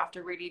said, you have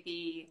to really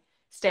be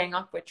staying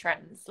up with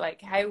trends.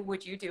 Like how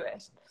would you do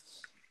it?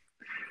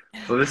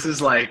 So this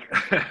is like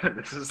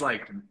this is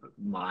like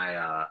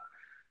my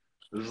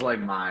this is like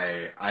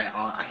my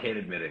I hate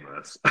admitting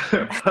this,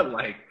 but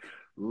like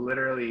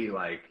literally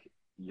like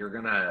you're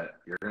gonna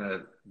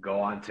go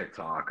on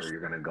TikTok or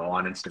you're gonna go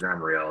on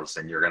Instagram Reels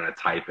and you're gonna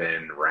type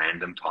in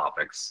random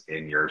topics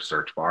in your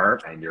search bar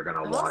and you're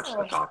gonna watch the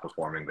Oh, top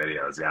performing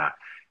videos. Yeah.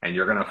 And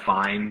you're gonna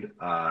find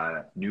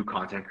new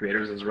content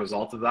creators as a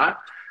result of that.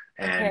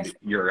 okay. And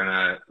you're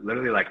gonna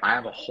literally like I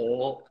have a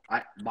whole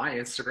my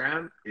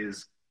Instagram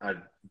is a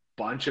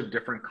bunch of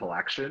different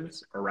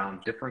collections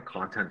around different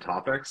content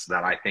topics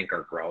that I think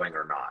are growing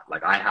or not.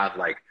 Like I have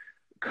like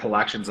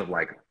collections of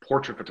like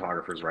portrait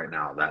photographers right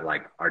now that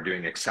like are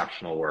doing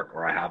exceptional work,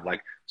 or I have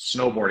like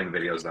snowboarding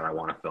videos that I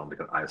want to film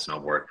because I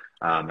snowboard.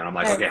 And I'm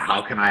like, Nice. okay,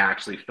 how can I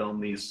actually film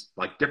these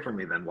like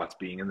differently than what's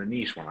being in the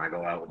niche when I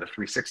go out with a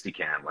 360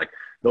 cam? Like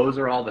those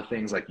are all the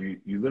things like you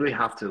literally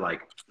have to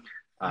like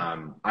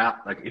I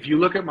like if you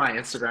look at my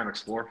Instagram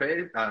explore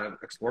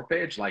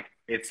page, like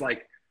it's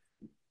like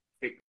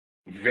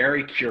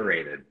very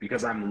curated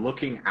because I'm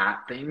looking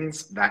at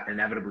things that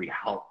inevitably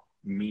help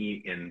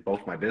me in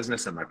both my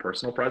business and my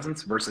personal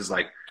presence versus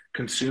like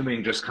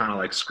consuming just kind of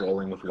like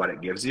scrolling with what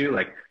it gives you.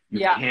 Like you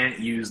Yeah. can't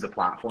use the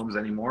platforms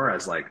anymore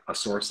as like a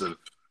source of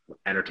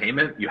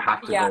entertainment. You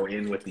have to Yeah. go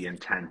in with the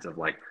intent of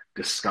like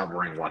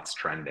discovering what's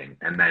trending.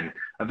 And then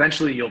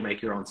eventually you'll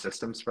make your own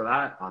systems for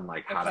that on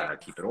like how Okay. to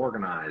keep it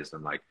organized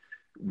and like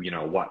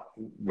what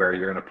where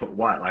you're going to put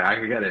what. Like I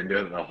could get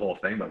into the whole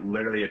thing, but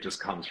literally it just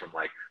comes from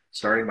like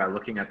starting by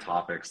looking at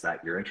topics that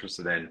you're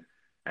interested in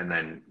and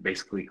then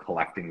basically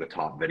collecting the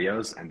top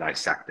videos and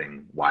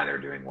dissecting why they're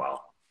doing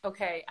well.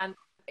 Okay. And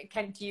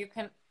can you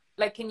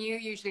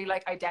usually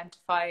like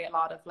identify a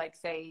lot of like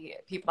say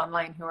people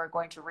online who are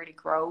going to really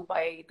grow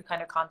by the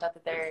kind of content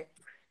that they're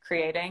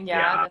creating? Yeah,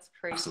 Yeah, that's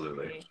crazy.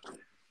 absolutely.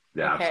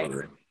 Yeah, Okay.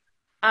 absolutely.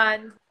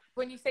 And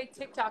when you say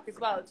TikTok as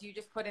well, do you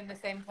just put in the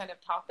same kind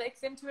of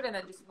topics into it and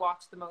then just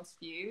watch the most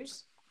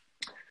views?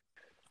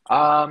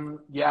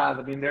 Yeah,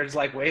 I mean, there's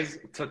like ways.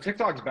 So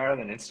TikTok's better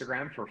than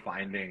Instagram for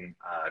finding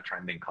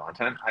trending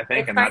content, I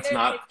think, and that's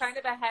not. It's kind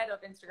of ahead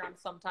of Instagram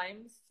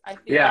sometimes. I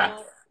Yeah.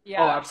 feel, Oh,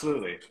 yeah.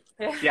 absolutely.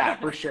 Yeah,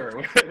 for sure.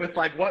 With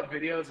like what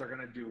videos are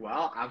gonna do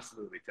well,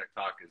 absolutely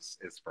TikTok is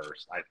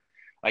first.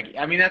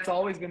 I mean that's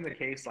always been the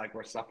case, like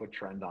where stuff would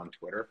trend on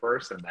Twitter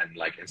first and then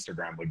like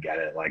Instagram would get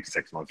it like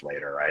 6 months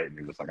later, right? And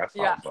you're just like, I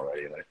saw Yeah. this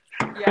already.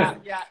 Yeah, Like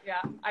yeah,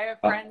 yeah. I have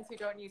friends who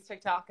don't use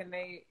TikTok and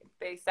they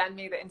send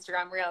me the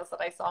Instagram reels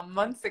that I saw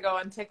months ago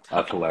on that's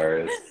TikTok.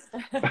 hilarious.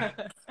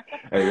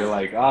 And you're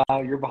like,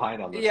 you're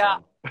behind on this Yeah.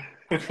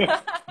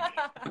 one.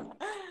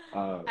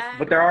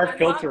 But there are And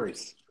what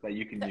filters that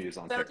you can use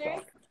on filters?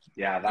 TikTok.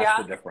 Yeah, that's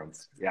the Yeah.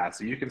 difference. Yeah,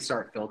 so you can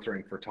start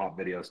filtering for top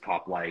videos,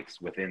 top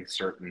likes within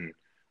certain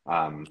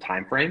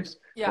time frames.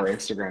 Yeah. For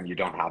Instagram, you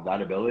don't have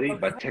that ability,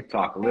 but Okay.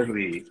 TikTok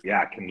literally,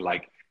 yeah, can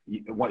like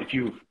what if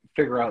you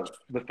figure out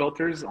the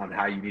filters on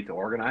how you need to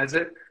organize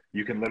it,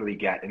 you can literally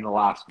get in the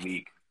last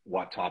week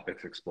what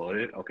topics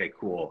exploded. Okay,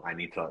 cool. I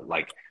need to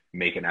like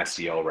make an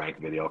SEO ranked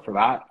video for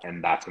that,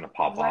 and that's gonna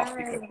pop off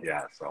because Wow.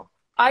 yeah. So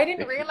I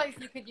didn't if realize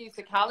you could use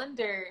the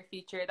calendar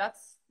feature.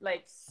 That's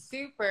like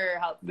super yeah,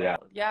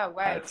 helpful. Yeah,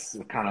 wow. it's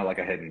kind of like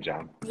a hidden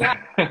gem. Yeah,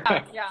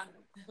 yeah.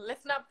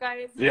 Listen up,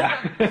 guys.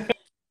 Yeah.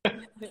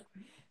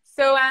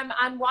 So,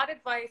 and what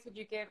advice would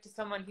you give to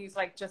someone who's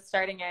like just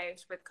starting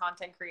out with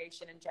content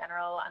creation in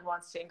general and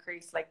wants to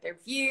increase like their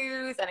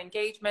views and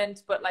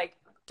engagement, but like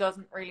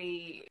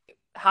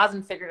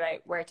hasn't figured out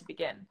where to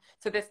begin?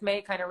 So this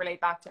may kind of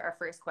relate back to our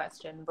first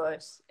question,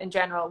 but in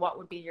general, what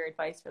would be your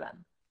advice for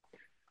them?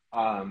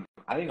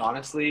 I think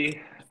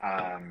honestly,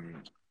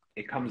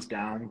 it comes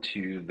down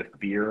to the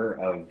fear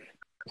of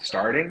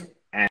starting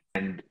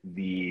and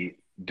the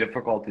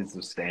difficulties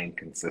of staying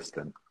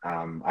consistent.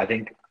 I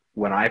think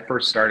when I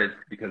first started,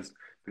 because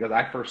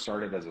I first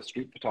started as a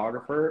street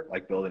photographer,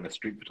 like building a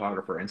street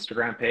photographer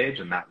Instagram page,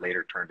 and that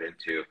later turned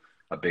into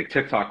a big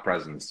TikTok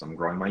presence. I'm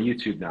growing my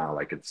YouTube now,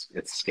 like it's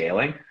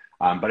scaling.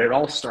 But it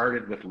all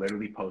started with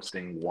literally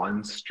posting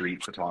one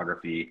street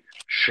photography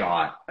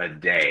shot a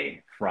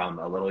day from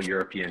a little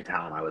European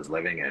town I was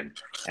living in.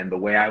 And the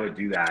way I would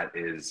do that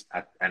is,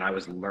 and I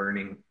was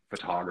learning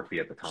photography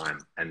at the time.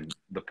 And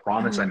the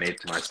promise I Mhm. made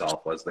to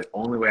myself was the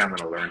only way I'm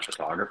going to learn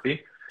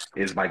photography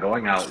is by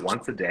going out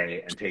once a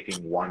day and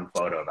taking one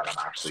photo that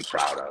I'm actually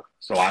proud of.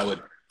 So I would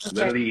Okay.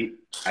 literally,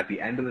 at the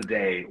end of the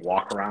day,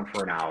 walk around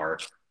for an hour,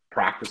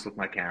 practice with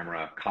my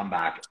camera, come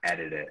back,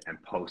 edit it, and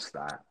post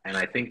that. And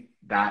I think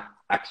that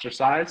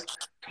exercise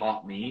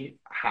taught me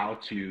how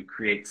to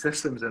create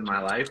systems in my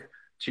life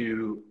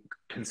to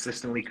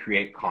consistently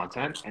create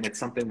content, and it's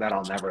something that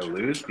I'll never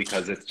lose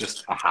because it's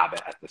just a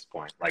habit at this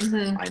point. Like,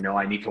 I know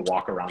I need to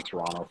walk around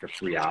Toronto for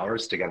 3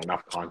 hours to get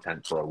enough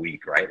content for a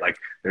week, right? Like,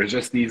 there's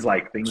just these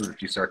like things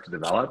that you start to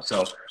develop.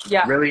 So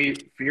really,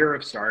 fear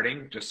of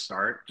starting, just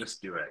start,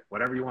 just do it.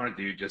 Whatever you want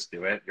to do, just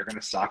do it. You're going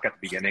to suck at the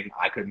beginning.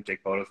 I couldn't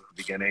take photos at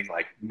the beginning.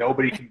 Like,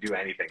 nobody can do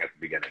anything at the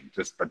beginning.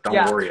 But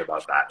don't worry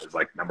about that, is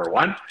like number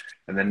one.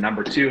 And then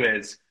number two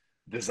is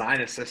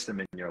design a system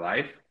in your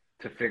life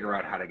to figure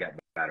out how to get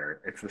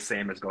better. It's the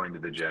same as going to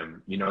the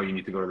gym. You know, you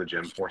need to go to the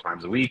gym 4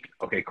 times a week.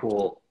 Okay,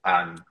 cool.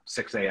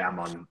 6 a.m.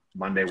 on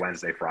Monday,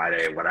 Wednesday,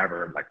 Friday,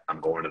 whatever. Like,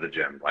 I'm going to the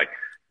gym. Like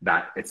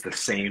that. It's the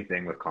same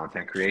thing with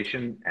content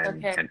creation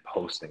and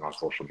posting on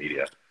social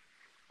media.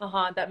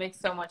 That makes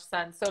so much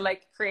sense. So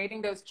like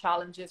creating those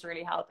challenges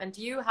really help. And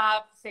do you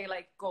have, say,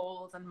 like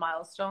goals and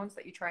milestones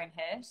that you try and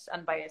hit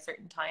and by a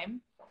certain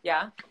time?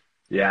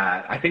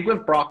 Yeah, I think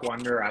with Brock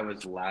Wonder, I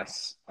was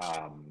less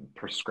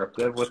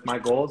prescriptive with my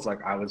goals.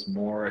 Like, I was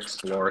more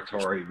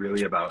exploratory,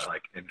 really about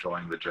like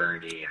enjoying the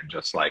journey, and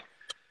just like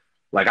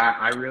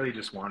I really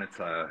just wanted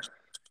to,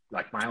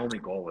 like, my only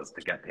goal was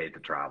to get paid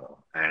to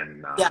travel.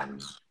 And,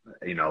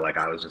 you know, like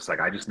I was just like,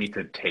 I just need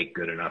to take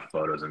good enough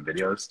photos and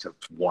videos to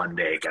one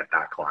day get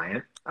that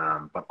client.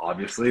 But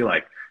obviously,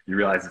 like, you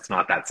realize it's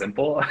not that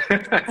simple.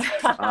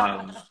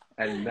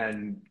 And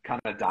then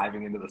kind of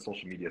diving into the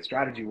social media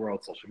strategy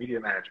world, social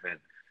media management,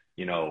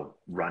 you know,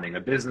 running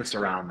a business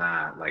around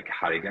that, like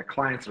how do you get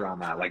clients around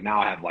that? Like, now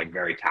I have like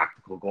very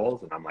tactical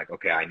goals, and I'm like,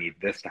 okay, I need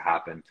this to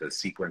happen to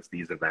sequence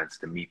these events,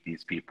 to meet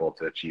these people,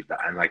 to achieve that.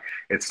 And like,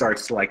 it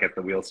starts to like get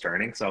the wheels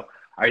turning. So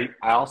I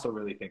also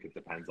really think it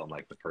depends on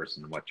like the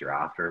person and what you're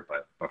after.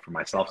 But for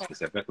myself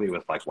specifically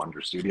with like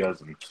Wonder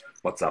Studios and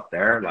what's up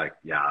there, like,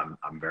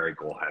 I'm very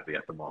goal heavy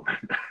at the moment.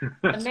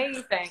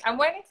 Amazing. And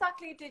when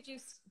exactly did you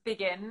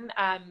begin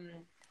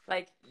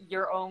like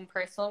your own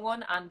personal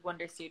one and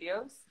Wonder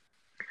Studios?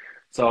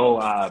 So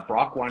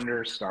Brock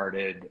Wonder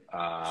started,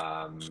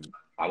 I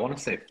want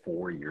to say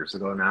 4 years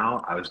ago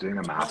now. I was doing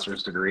a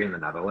master's degree in the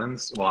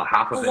Netherlands. Well,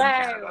 half of it in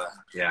Canada.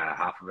 Yeah,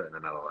 half of it in the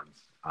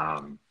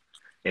Netherlands.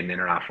 In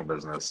international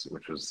business,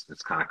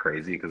 it's kind of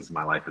crazy because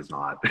my life is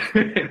not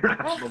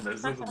international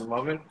business at the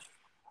moment.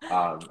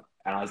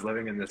 And I was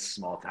living in this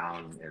small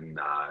town in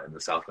the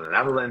south of the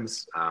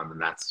Netherlands,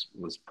 and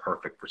was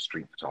perfect for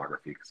street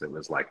photography because it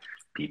was like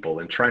people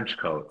in trench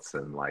coats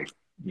and like,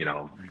 you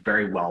know,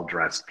 very well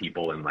dressed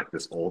people in like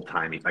this old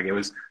timey, like it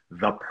was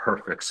the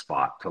perfect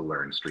spot to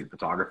learn street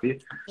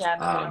photography.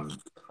 Like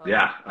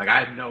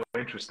I had no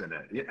interest in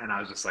it, and I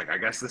was just like, I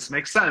guess this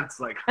makes sense.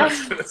 Like,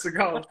 let's give this a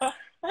go.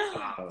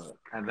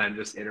 And then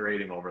just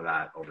iterating over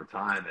that over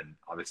time. And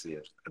obviously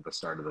at the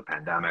start of the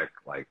pandemic,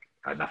 like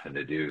I had nothing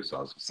to do. So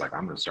I was just like,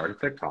 I'm going to start a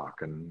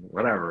TikTok and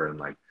whatever. And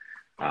like,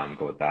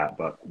 go with that.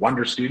 But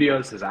Wonder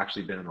Studios has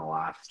actually been in the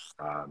last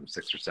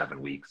 6 or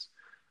 7 weeks.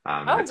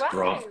 It's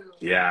grown.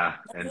 Yeah.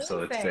 And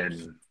so it's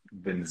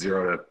been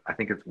zero to, I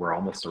think we're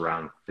almost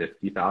around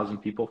 50,000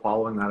 people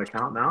following that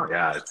account now.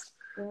 Yeah. It's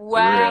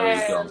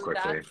really grown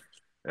quickly.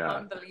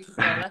 Unbelievable.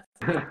 That's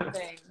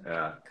amazing.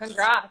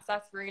 Congrats.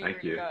 That's really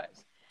good.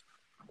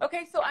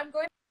 Okay, so I'm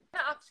going to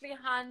actually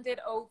hand it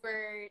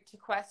over to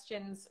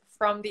questions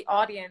from the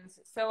audience.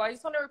 So I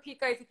just want to repeat,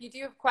 guys, if you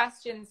do have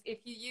questions, if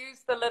you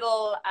use the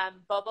little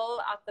bubble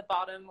at the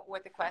bottom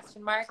with a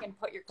question mark and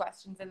put your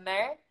questions in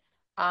there,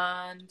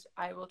 and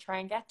I will try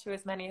and get to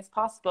as many as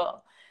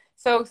possible.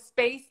 So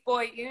Space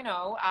Boy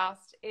Uno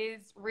asked,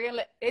 is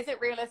it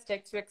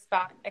realistic to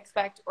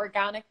expect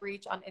organic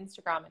reach on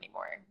Instagram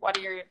anymore? What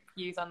are your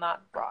views on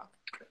that, Brock?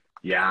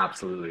 Yeah,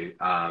 absolutely.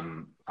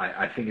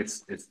 I think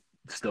it's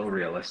still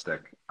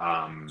realistic.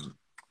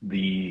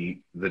 The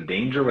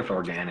danger with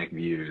organic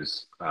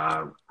views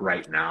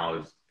right now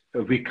is,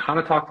 we kind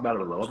of talked about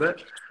it a little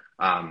bit,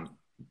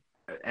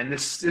 and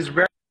this is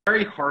very,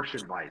 very harsh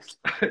advice,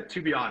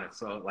 to be honest.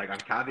 So like, I'm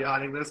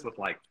caveating this with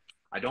like,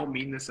 I don't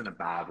mean this in a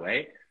bad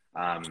way,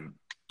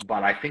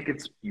 but I think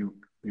it's you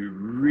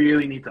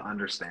really need to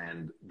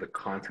understand the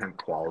content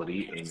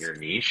quality in your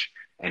niche,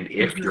 and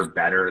if you're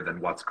better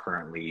than what's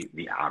currently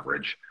the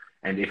average.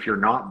 And if you're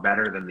not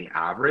better than the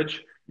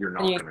average, you're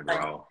not going to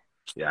grow.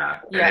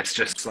 And it's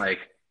just like,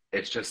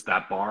 it's just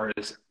that bar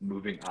is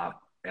moving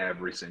up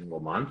every single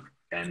month,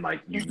 and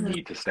like you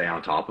need to stay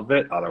on top of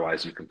it,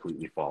 otherwise you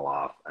completely fall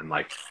off. And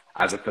like,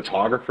 as a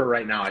photographer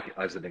right now,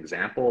 as an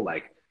example,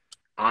 like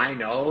I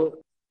know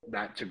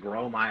that to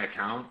grow my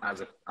account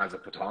as a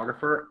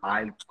photographer,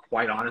 I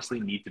quite honestly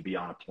need to be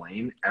on a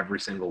plane every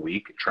single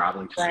week,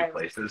 traveling to new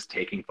places,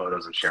 taking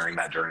photos and sharing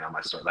that journey on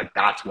my story. Like,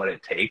 that's what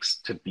it takes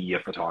to be a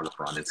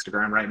photographer on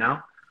Instagram right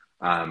now.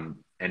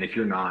 And if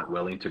you're not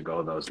willing to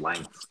go those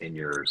lengths in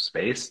your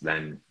space,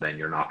 then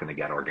you're not going to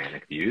get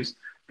organic views,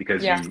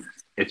 because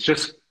it's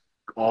just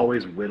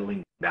always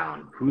whittling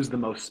down who's the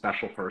most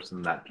special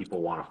person that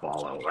people want to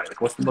follow, right? Like,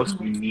 what's the most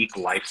unique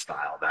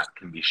lifestyle that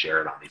can be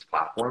shared on these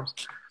platforms?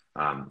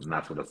 And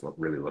that's what it's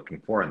really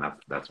looking for, and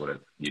that's what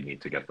you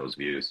need to get those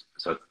views.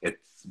 So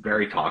it's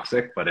very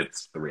toxic, but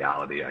it's the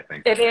reality, I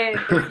think. It is,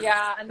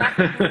 yeah, and that's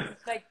the thing.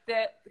 Like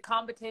the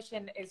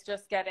competition is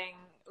just getting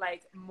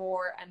like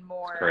more and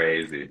more.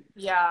 Crazy.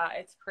 Yeah,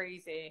 it's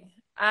crazy.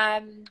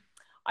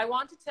 I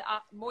wanted to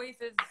ask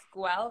Moises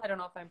Guel, I don't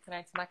know if I'm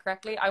pronouncing that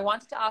correctly. I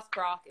wanted to ask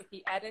Brock if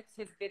he edits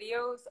his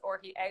videos or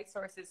he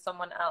outsources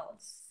someone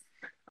else.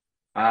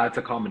 It's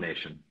a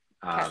combination.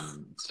 Okay.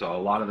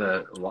 So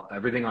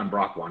everything on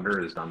Brock Wonder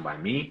is done by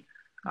me.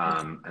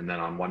 And then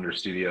on Wonder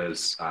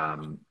Studios,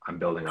 I'm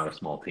building out a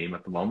small team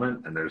at the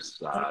moment, and there's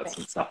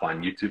some stuff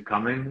on YouTube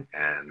coming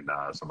and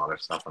some other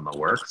stuff in the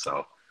works.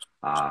 So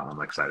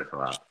I'm excited for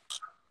that.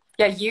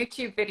 Yeah,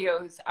 YouTube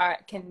videos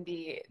can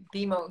be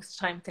the most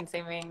time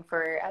consuming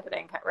for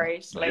editing,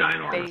 right? Like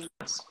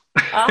ginormous.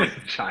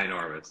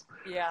 Ginormous.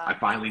 Yeah. I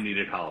finally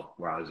needed help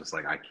where I was just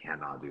like, I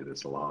cannot do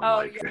this alone.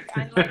 Oh, yeah.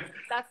 And like,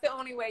 that's the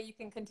only way you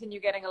can continue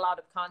getting a lot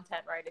of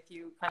content, right? If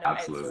you kind of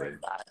outsource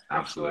that.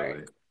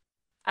 Absolutely.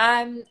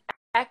 Sure.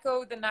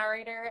 Echo the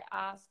narrator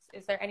asks,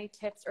 is there any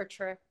tips or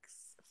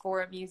tricks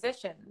for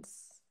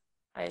musicians?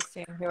 I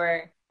assume who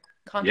are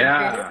content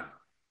creators?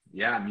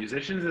 Yeah,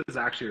 musicians is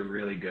actually a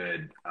really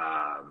good,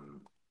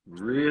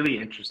 really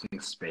interesting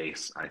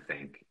space, I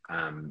think,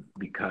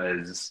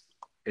 because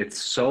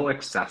it's so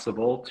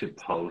accessible to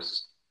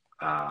post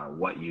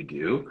what you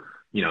do.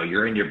 You know,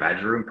 you're in your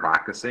bedroom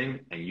practicing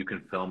and you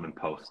can film and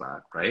post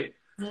that, right?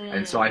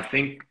 And so I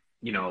think,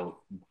 you know,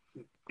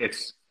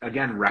 it's,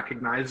 again,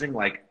 recognizing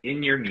like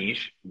in your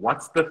niche,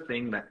 what's the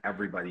thing that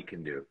everybody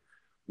can do?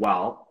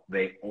 Well,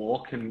 they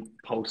all can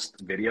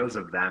post videos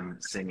of them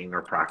singing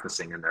or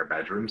practicing in their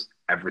bedrooms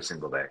every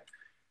single day.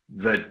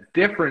 The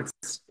difference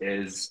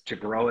is to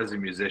grow as a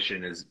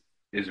musician is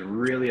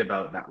really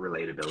about that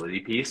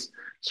relatability piece.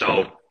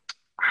 So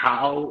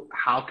how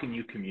can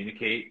you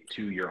communicate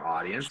to your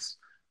audience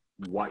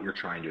what you're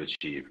trying to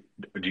achieve?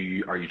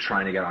 Are you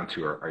trying to get on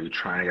tour? Are you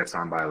trying to get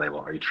signed by a label?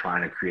 Are you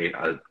trying to create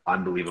an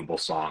unbelievable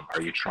song?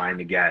 Are you trying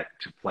to get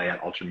to play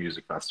at Ultra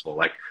Music Festival?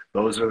 Like,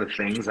 those are the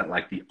things that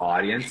like the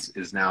audience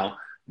is now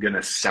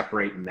gonna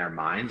separate in their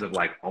minds of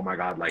like, oh my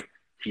God, like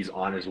he's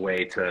on his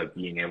way to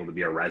being able to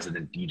be a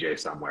resident DJ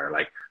somewhere.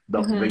 Like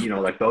you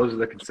know, like those are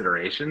the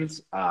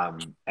considerations.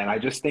 And I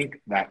just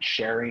think that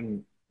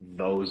sharing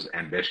those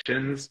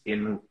ambitions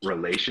in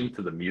relation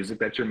to the music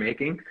that you're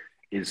making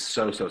is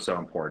so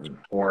important.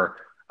 Or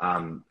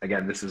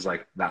again, this is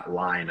like that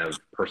line of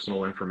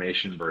personal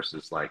information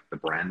versus like the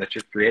brand that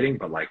you're creating,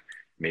 but like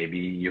maybe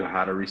you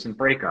had a recent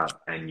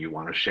breakup and you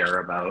want to share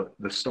about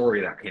the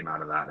story that came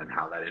out of that and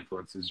how that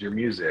influences your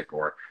music,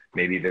 or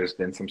maybe there's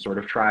been some sort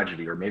of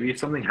tragedy, or maybe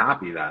it's something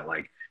happy that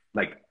like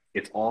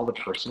it's all the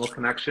personal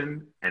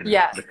connection and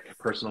the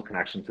personal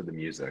connection to the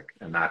music,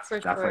 and that's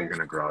how you're going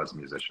to grow as a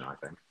musician, I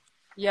think.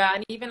 Yeah,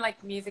 and even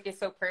like music is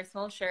so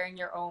personal, sharing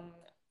your own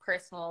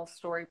personal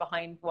story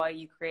behind why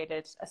you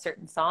created a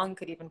certain song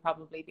could even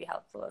probably be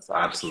helpful as well.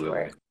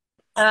 Absolutely. Sure.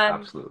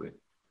 Absolutely.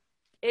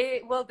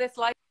 Will this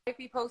live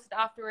be posted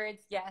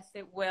afterwards? Yes,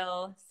 it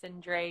will.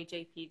 Sindre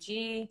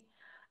JPG.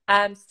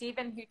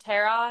 Stephen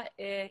Hutera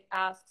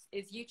asks,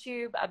 is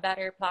YouTube a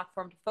better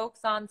platform to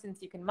focus on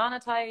since you can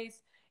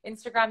monetize?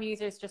 Instagram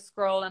users just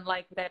scroll and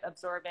like without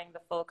absorbing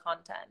the full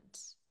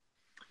content.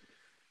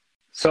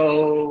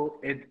 So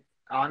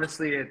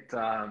honestly,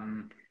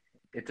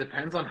 it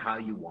depends on how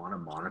you want to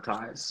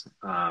monetize.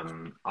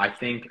 I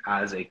think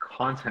as a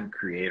content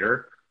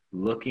creator,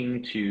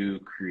 looking to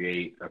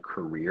create a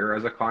career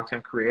as a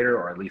content creator,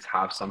 or at least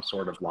have some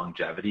sort of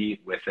longevity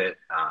with it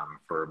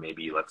for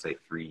maybe, let's say,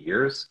 3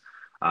 years,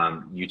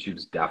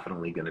 YouTube's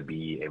definitely going to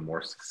be a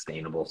more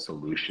sustainable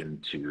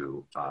solution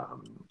to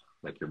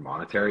like your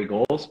monetary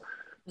goals.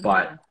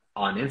 But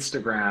on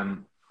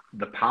Instagram,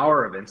 the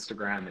power of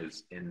Instagram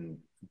is in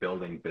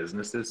building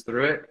businesses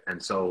through it.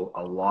 And so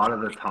a lot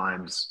of the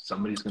times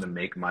somebody's going to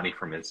make money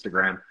from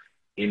Instagram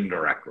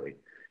indirectly.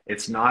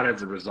 It's not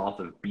as a result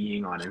of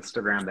being on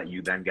Instagram that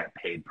you then get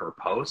paid per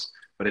post,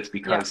 but it's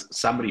because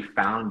somebody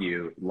found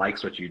you,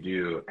 likes what you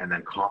do, and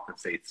then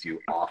compensates you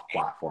off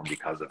platform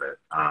because of it.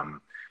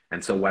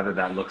 And so whether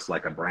that looks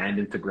like a brand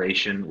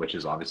integration, which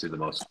is obviously the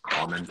most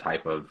common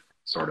type of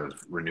sort of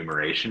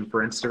remuneration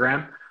for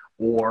Instagram,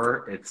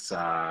 or it's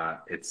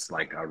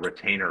like a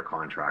retainer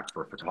contract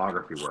for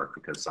photography work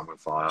because someone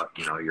saw,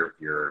 you know,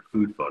 your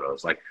food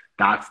photos. Like,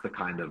 that's the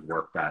kind of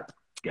work that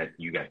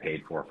you get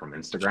paid for from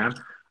Instagram.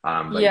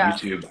 But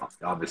YouTube,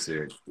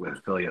 obviously, with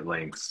affiliate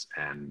links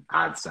and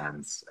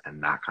AdSense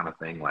and that kind of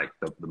thing, like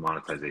the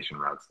monetization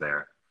routes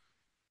there.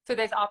 So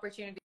there's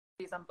opportunities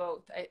on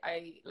both.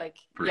 I like,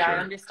 sure. I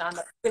understand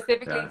that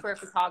specifically for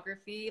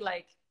photography,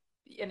 like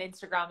an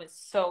Instagram is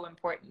so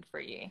important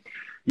for you.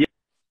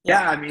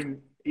 I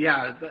mean,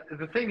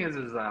 the thing is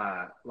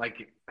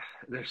like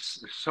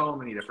there's so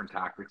many different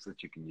tactics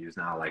that you can use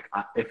now. Like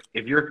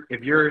if you're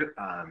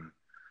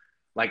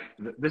like,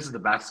 this is the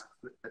best.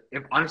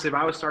 Honestly, if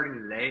I was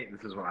starting today,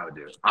 this is what I would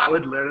do. I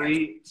would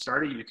literally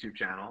start a YouTube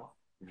channel,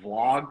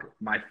 vlog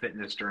my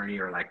fitness journey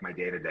or like my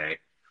day to day,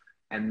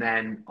 and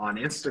then on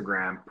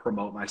Instagram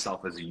promote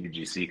myself as a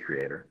UGC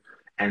creator.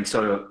 And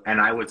so,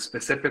 and I would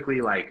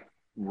specifically like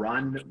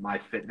run my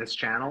fitness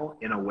channel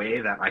in a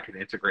way that I could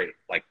integrate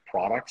like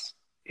products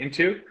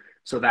into,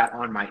 so that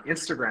on my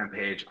Instagram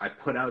page, I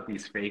put out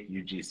these fake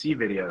UGC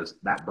videos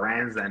that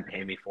brands then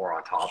pay me for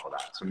on top of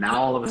that. So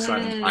now all of a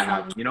sudden I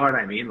have, you know what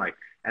I mean? Like,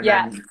 and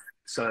Yes. then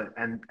so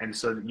and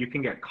so you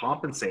can get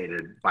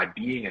compensated by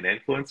being an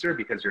influencer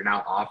because you're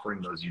now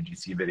offering those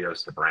UGC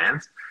videos to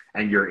brands,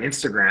 and your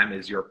Instagram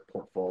is your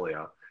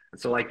portfolio. And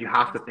so like you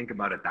have to think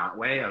about it that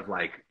way of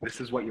like,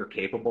 this is what you're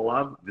capable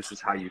of, this is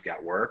how you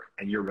get work,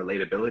 and your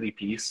relatability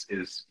piece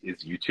is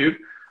YouTube.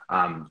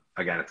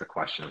 Again, it's a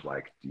question of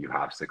like, do you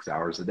have 6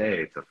 hours a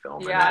day to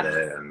film and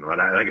edit and what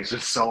I like, it's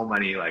just so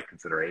many like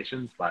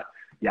considerations. But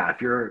yeah,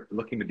 if you're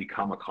looking to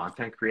become a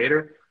content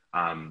creator,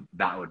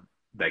 that would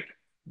like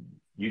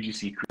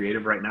UGC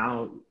creative right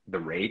now, the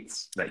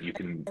rates that you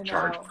can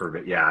charge per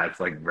yeah,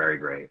 it's like very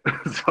great.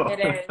 So it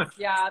is,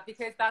 yeah,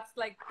 because that's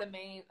like the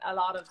main, a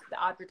lot of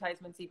the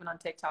advertisements even on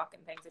TikTok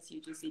and things, it's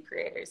UGC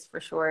creators for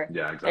sure.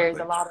 Yeah, exactly. There's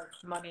a lot of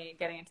money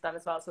getting into that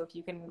as well. So if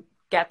you can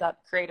get that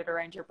created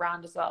around your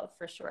brand as well,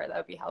 for sure, that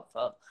would be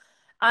helpful.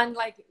 And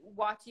like,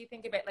 what do you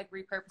think about like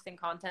repurposing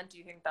content? Do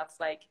you think that's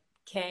like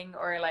king,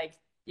 or like,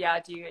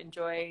 yeah, do you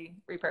enjoy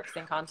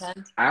repurposing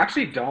content? I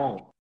actually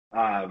don't.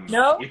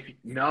 No?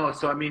 No.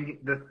 So, I mean,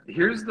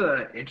 here's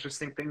the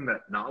interesting thing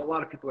that not a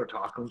lot of people are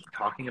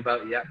talking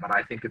about yet, but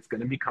I think it's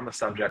going to become a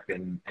subject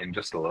in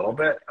just a little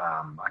bit.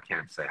 I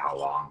can't say how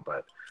long,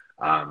 but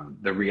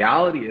the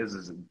reality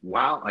is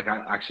wow. Like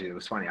actually, it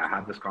was funny. I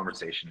had this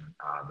conversation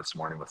this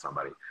morning with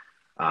somebody.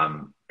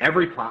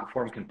 Every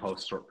platform can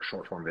post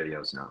short form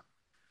videos now.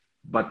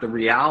 But the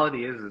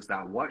reality is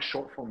that what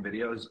short form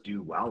videos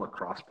do well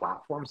across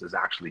platforms is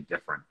actually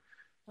different.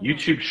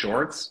 YouTube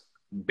Shorts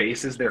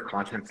bases their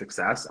content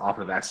success off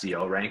of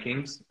SEO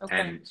rankings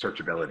and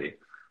searchability,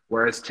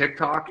 whereas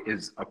TikTok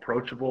is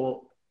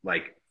approachable,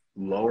 like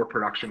lower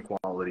production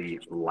quality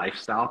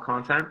lifestyle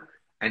content,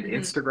 and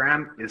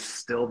Instagram is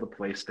still the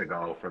place to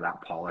go for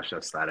that polished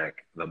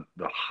aesthetic, the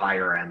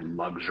higher end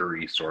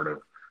luxury sort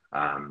of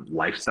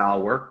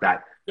lifestyle work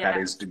that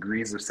is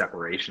degrees of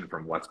separation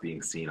from what's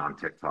being seen on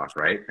TikTok,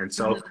 right? And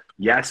so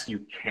yes,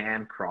 you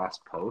can cross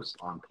post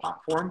on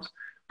platforms,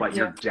 but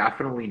you're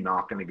definitely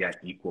not going to get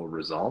equal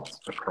results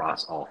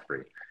across all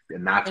three.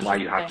 And that's why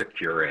you have to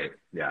curate.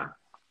 Yeah.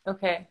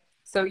 Okay.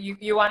 So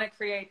you want to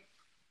create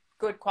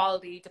good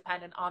quality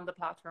dependent on the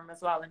platform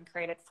as well, and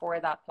create it for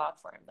that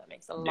platform. That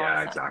makes a lot of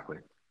sense. Yeah, exactly.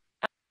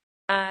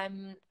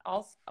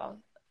 Also,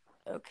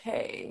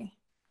 okay.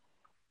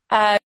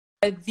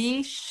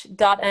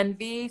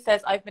 Vish.nv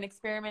says, I've been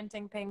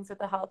experimenting things with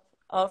the help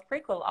of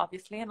Prequel,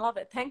 obviously, and love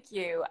it. Thank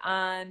you.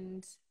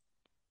 And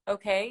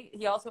okay,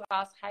 he also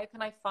asked, how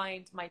can I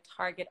find my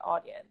target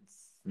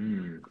audience?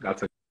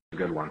 That's a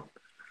good one.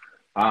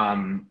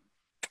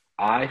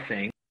 I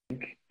think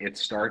it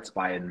starts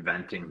by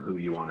inventing who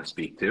you want to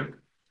speak to.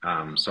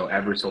 So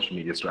every social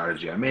media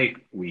strategy I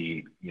make,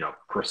 we,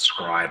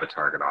 prescribe a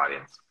target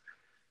audience.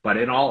 But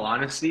in all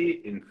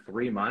honesty, in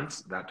 3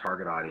 months, that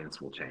target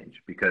audience will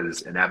change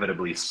because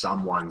inevitably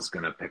someone's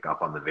going to pick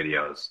up on the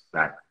videos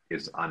that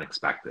is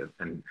unexpected.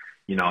 And,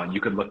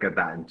 you could look at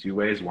that in two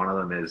ways. One of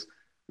them is,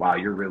 wow,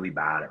 you're really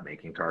bad at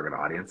making target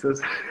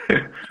audiences.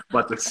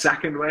 But the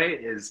second way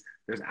is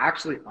there's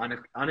actually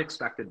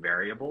unexpected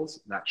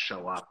variables that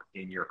show up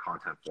in your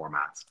content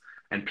formats.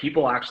 And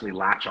people actually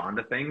latch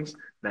onto things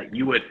that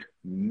you would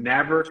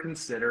never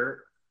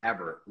consider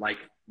ever, like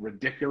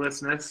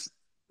ridiculousness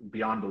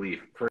beyond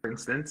belief. For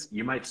instance,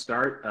 you might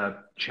start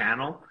a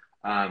channel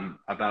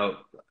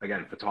about,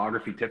 again,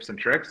 photography tips and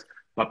tricks,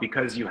 but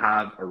because you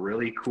have a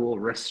really cool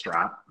wrist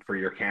strap for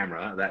your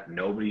camera that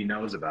nobody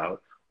knows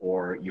about,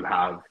 or you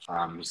have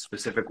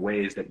specific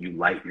ways that you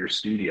light your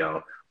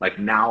studio, like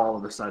now all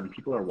of a sudden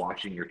people are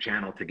watching your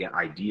channel to get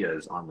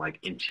ideas on like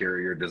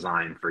interior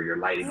design for your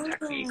lighting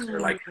techniques, or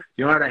like,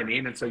 you know what I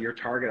mean? And so your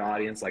target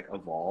audience like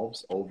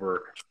evolves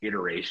over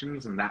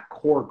iterations, and that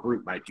core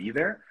group might be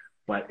there,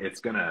 but it's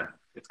gonna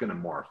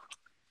morph.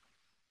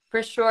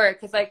 For sure,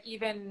 because like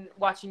even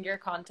watching your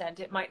content,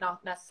 it might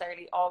not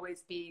necessarily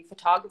always be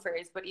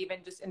photographers, but even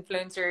just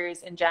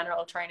influencers in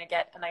general trying to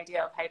get an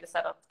idea of how to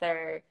set up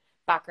their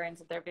backgrounds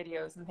of their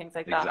videos and things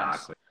like that.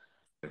 Exactly.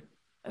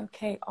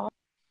 Okay,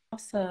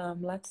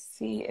 awesome. Let's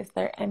see, is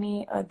there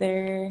any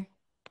other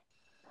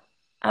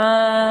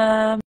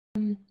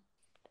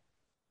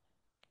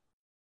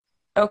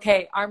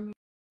okay, our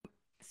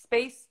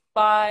Space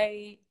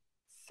Boy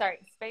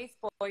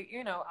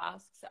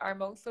asks, are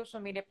most social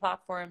media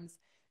platforms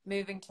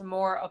moving to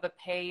more of a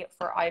pay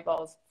for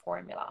eyeballs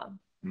formula?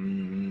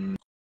 No,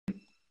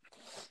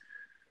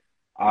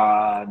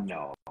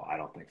 I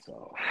don't think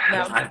so.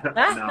 No.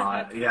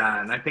 No,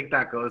 yeah, and I think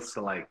that goes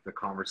to like the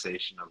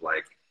conversation of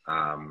like,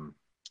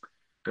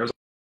 there's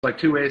like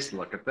two ways to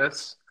look at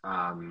this.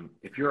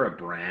 If you're a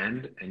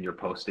brand and you're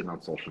posting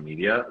on social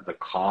media, the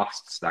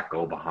costs that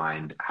go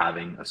behind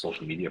having a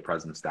social media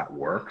presence that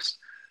works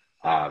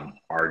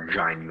are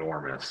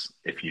ginormous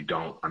if you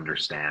don't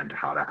understand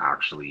how to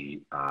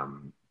actually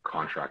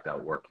contract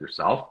out work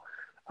yourself.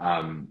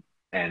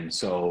 And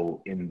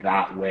so in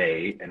that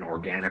way, an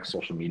organic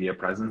social media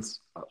presence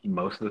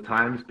most of the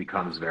times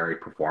becomes very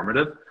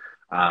performative.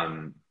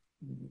 Um,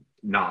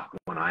 Not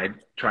when I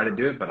try to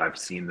do it, but I've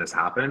seen this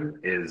happen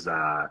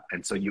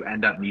and so you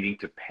end up needing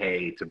to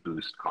pay to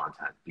boost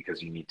content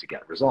because you need to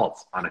get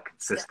results on a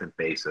consistent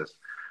basis.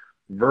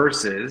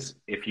 Versus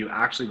if you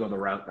actually go the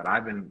route that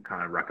I've been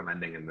kind of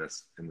recommending in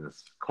this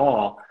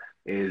call,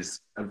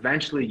 is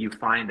eventually you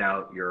find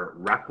out your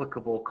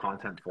replicable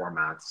content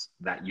formats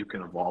that you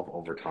can evolve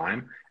over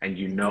time and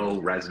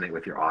resonate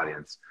with your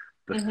audience.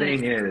 The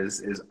thing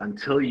is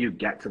until you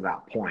get to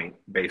that point,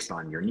 based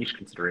on your niche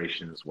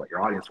considerations, what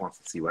your audience wants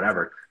to see,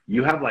 whatever,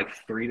 you have like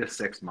 3 to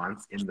 6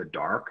 months in the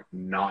dark,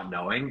 not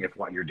knowing if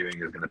what you're doing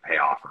is going to pay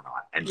off or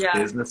not. And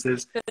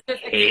businesses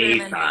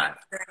hate that.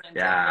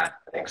 Yeah,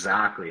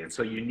 exactly. And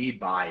so you need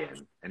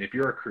buy-in. And if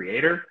you're a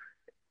creator,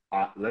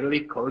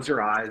 literally close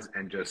your eyes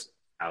and just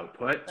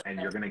output,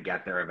 and you're going to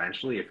get there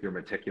eventually if you're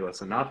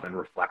meticulous enough and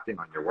reflecting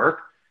on your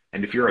work.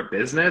 And if you're a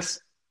business,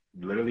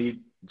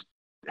 literally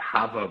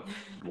have a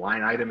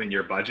line item in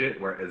your budget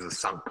where it is a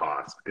sunk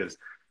cost, because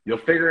you'll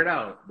figure it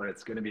out, but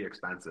it's going to be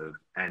expensive,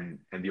 and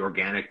the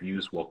organic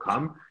views will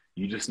come.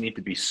 You just need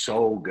to be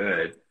so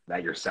good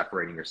that you're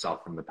separating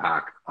yourself from the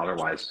pack.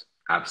 Otherwise,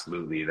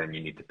 absolutely, then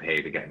you need to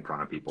pay to get in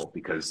front of people,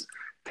 because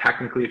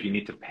technically if you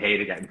need to pay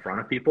to get in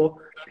front of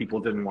people, people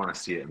didn't want to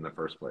see it in the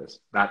first place.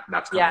 That's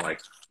kind of like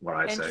what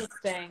I say.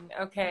 Interesting.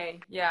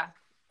 Okay. Yeah.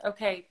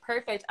 Okay,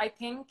 perfect. I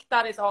think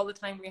that is all the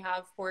time we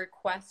have for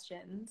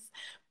questions.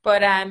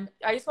 But I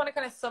just want to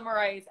kind of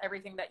summarize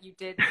everything that you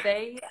did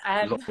say.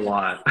 There's a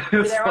lot.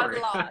 There was a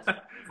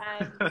lot.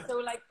 So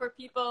like for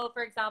people,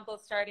 for example,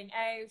 starting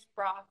out,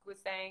 Brock was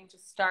saying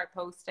just start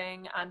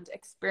posting and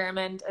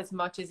experiment as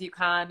much as you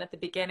can at the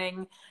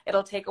beginning.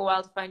 It'll take a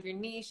while to find your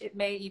niche. It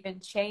may even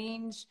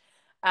change.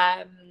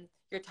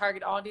 Your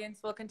target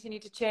audience will continue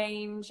to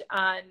change,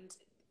 and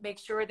make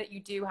sure that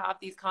you do have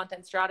these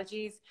content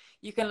strategies.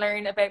 You can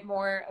learn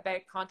more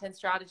about content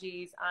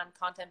strategies and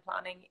content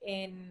planning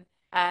in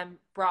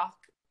Brock's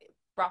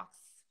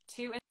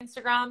 2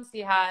 Instagrams.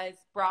 He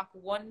has Brock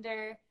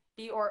Wunder,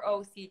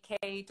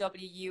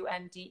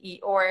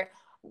 BrockWunderer.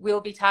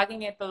 We'll be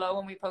tagging it below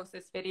when we post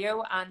this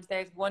video, and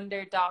there's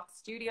Wonder Doc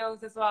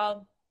Studios as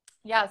well.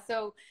 Yeah,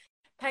 so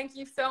thank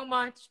you so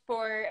much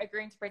for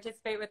agreeing to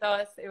participate with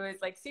us. It was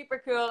like super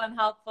cool and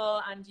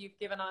helpful, and you've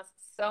given us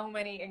so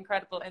many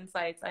incredible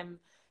insights. I'm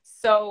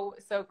so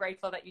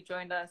grateful that you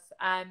joined us.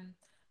 And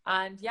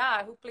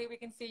yeah, hopefully we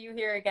can see you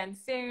here again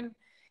soon.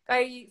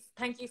 Guys,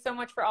 thank you so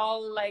much for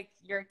all like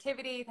your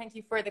activity. Thank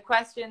you for the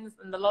questions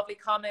and the lovely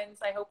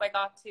comments. I hope I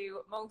got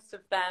to most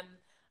of them,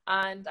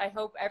 and I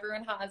hope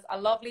everyone has a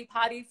lovely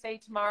Paddy's Day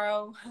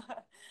tomorrow.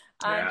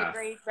 And a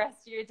great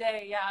rest of your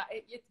day. Yeah,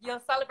 you'll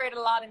celebrate a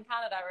lot in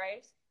Canada,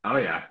 right? Oh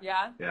yeah.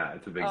 Yeah? Yeah,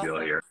 it's a big deal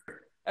here.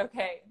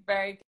 Okay,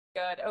 very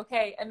good.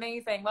 Okay,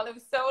 amazing. Well, it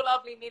was so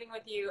lovely meeting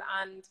with you,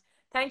 and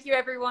thank you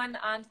everyone,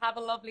 and have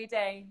a lovely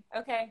day.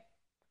 Okay.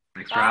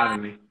 Thanks for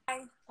having me.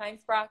 Bye.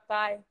 Thanks, Brock.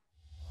 Bye.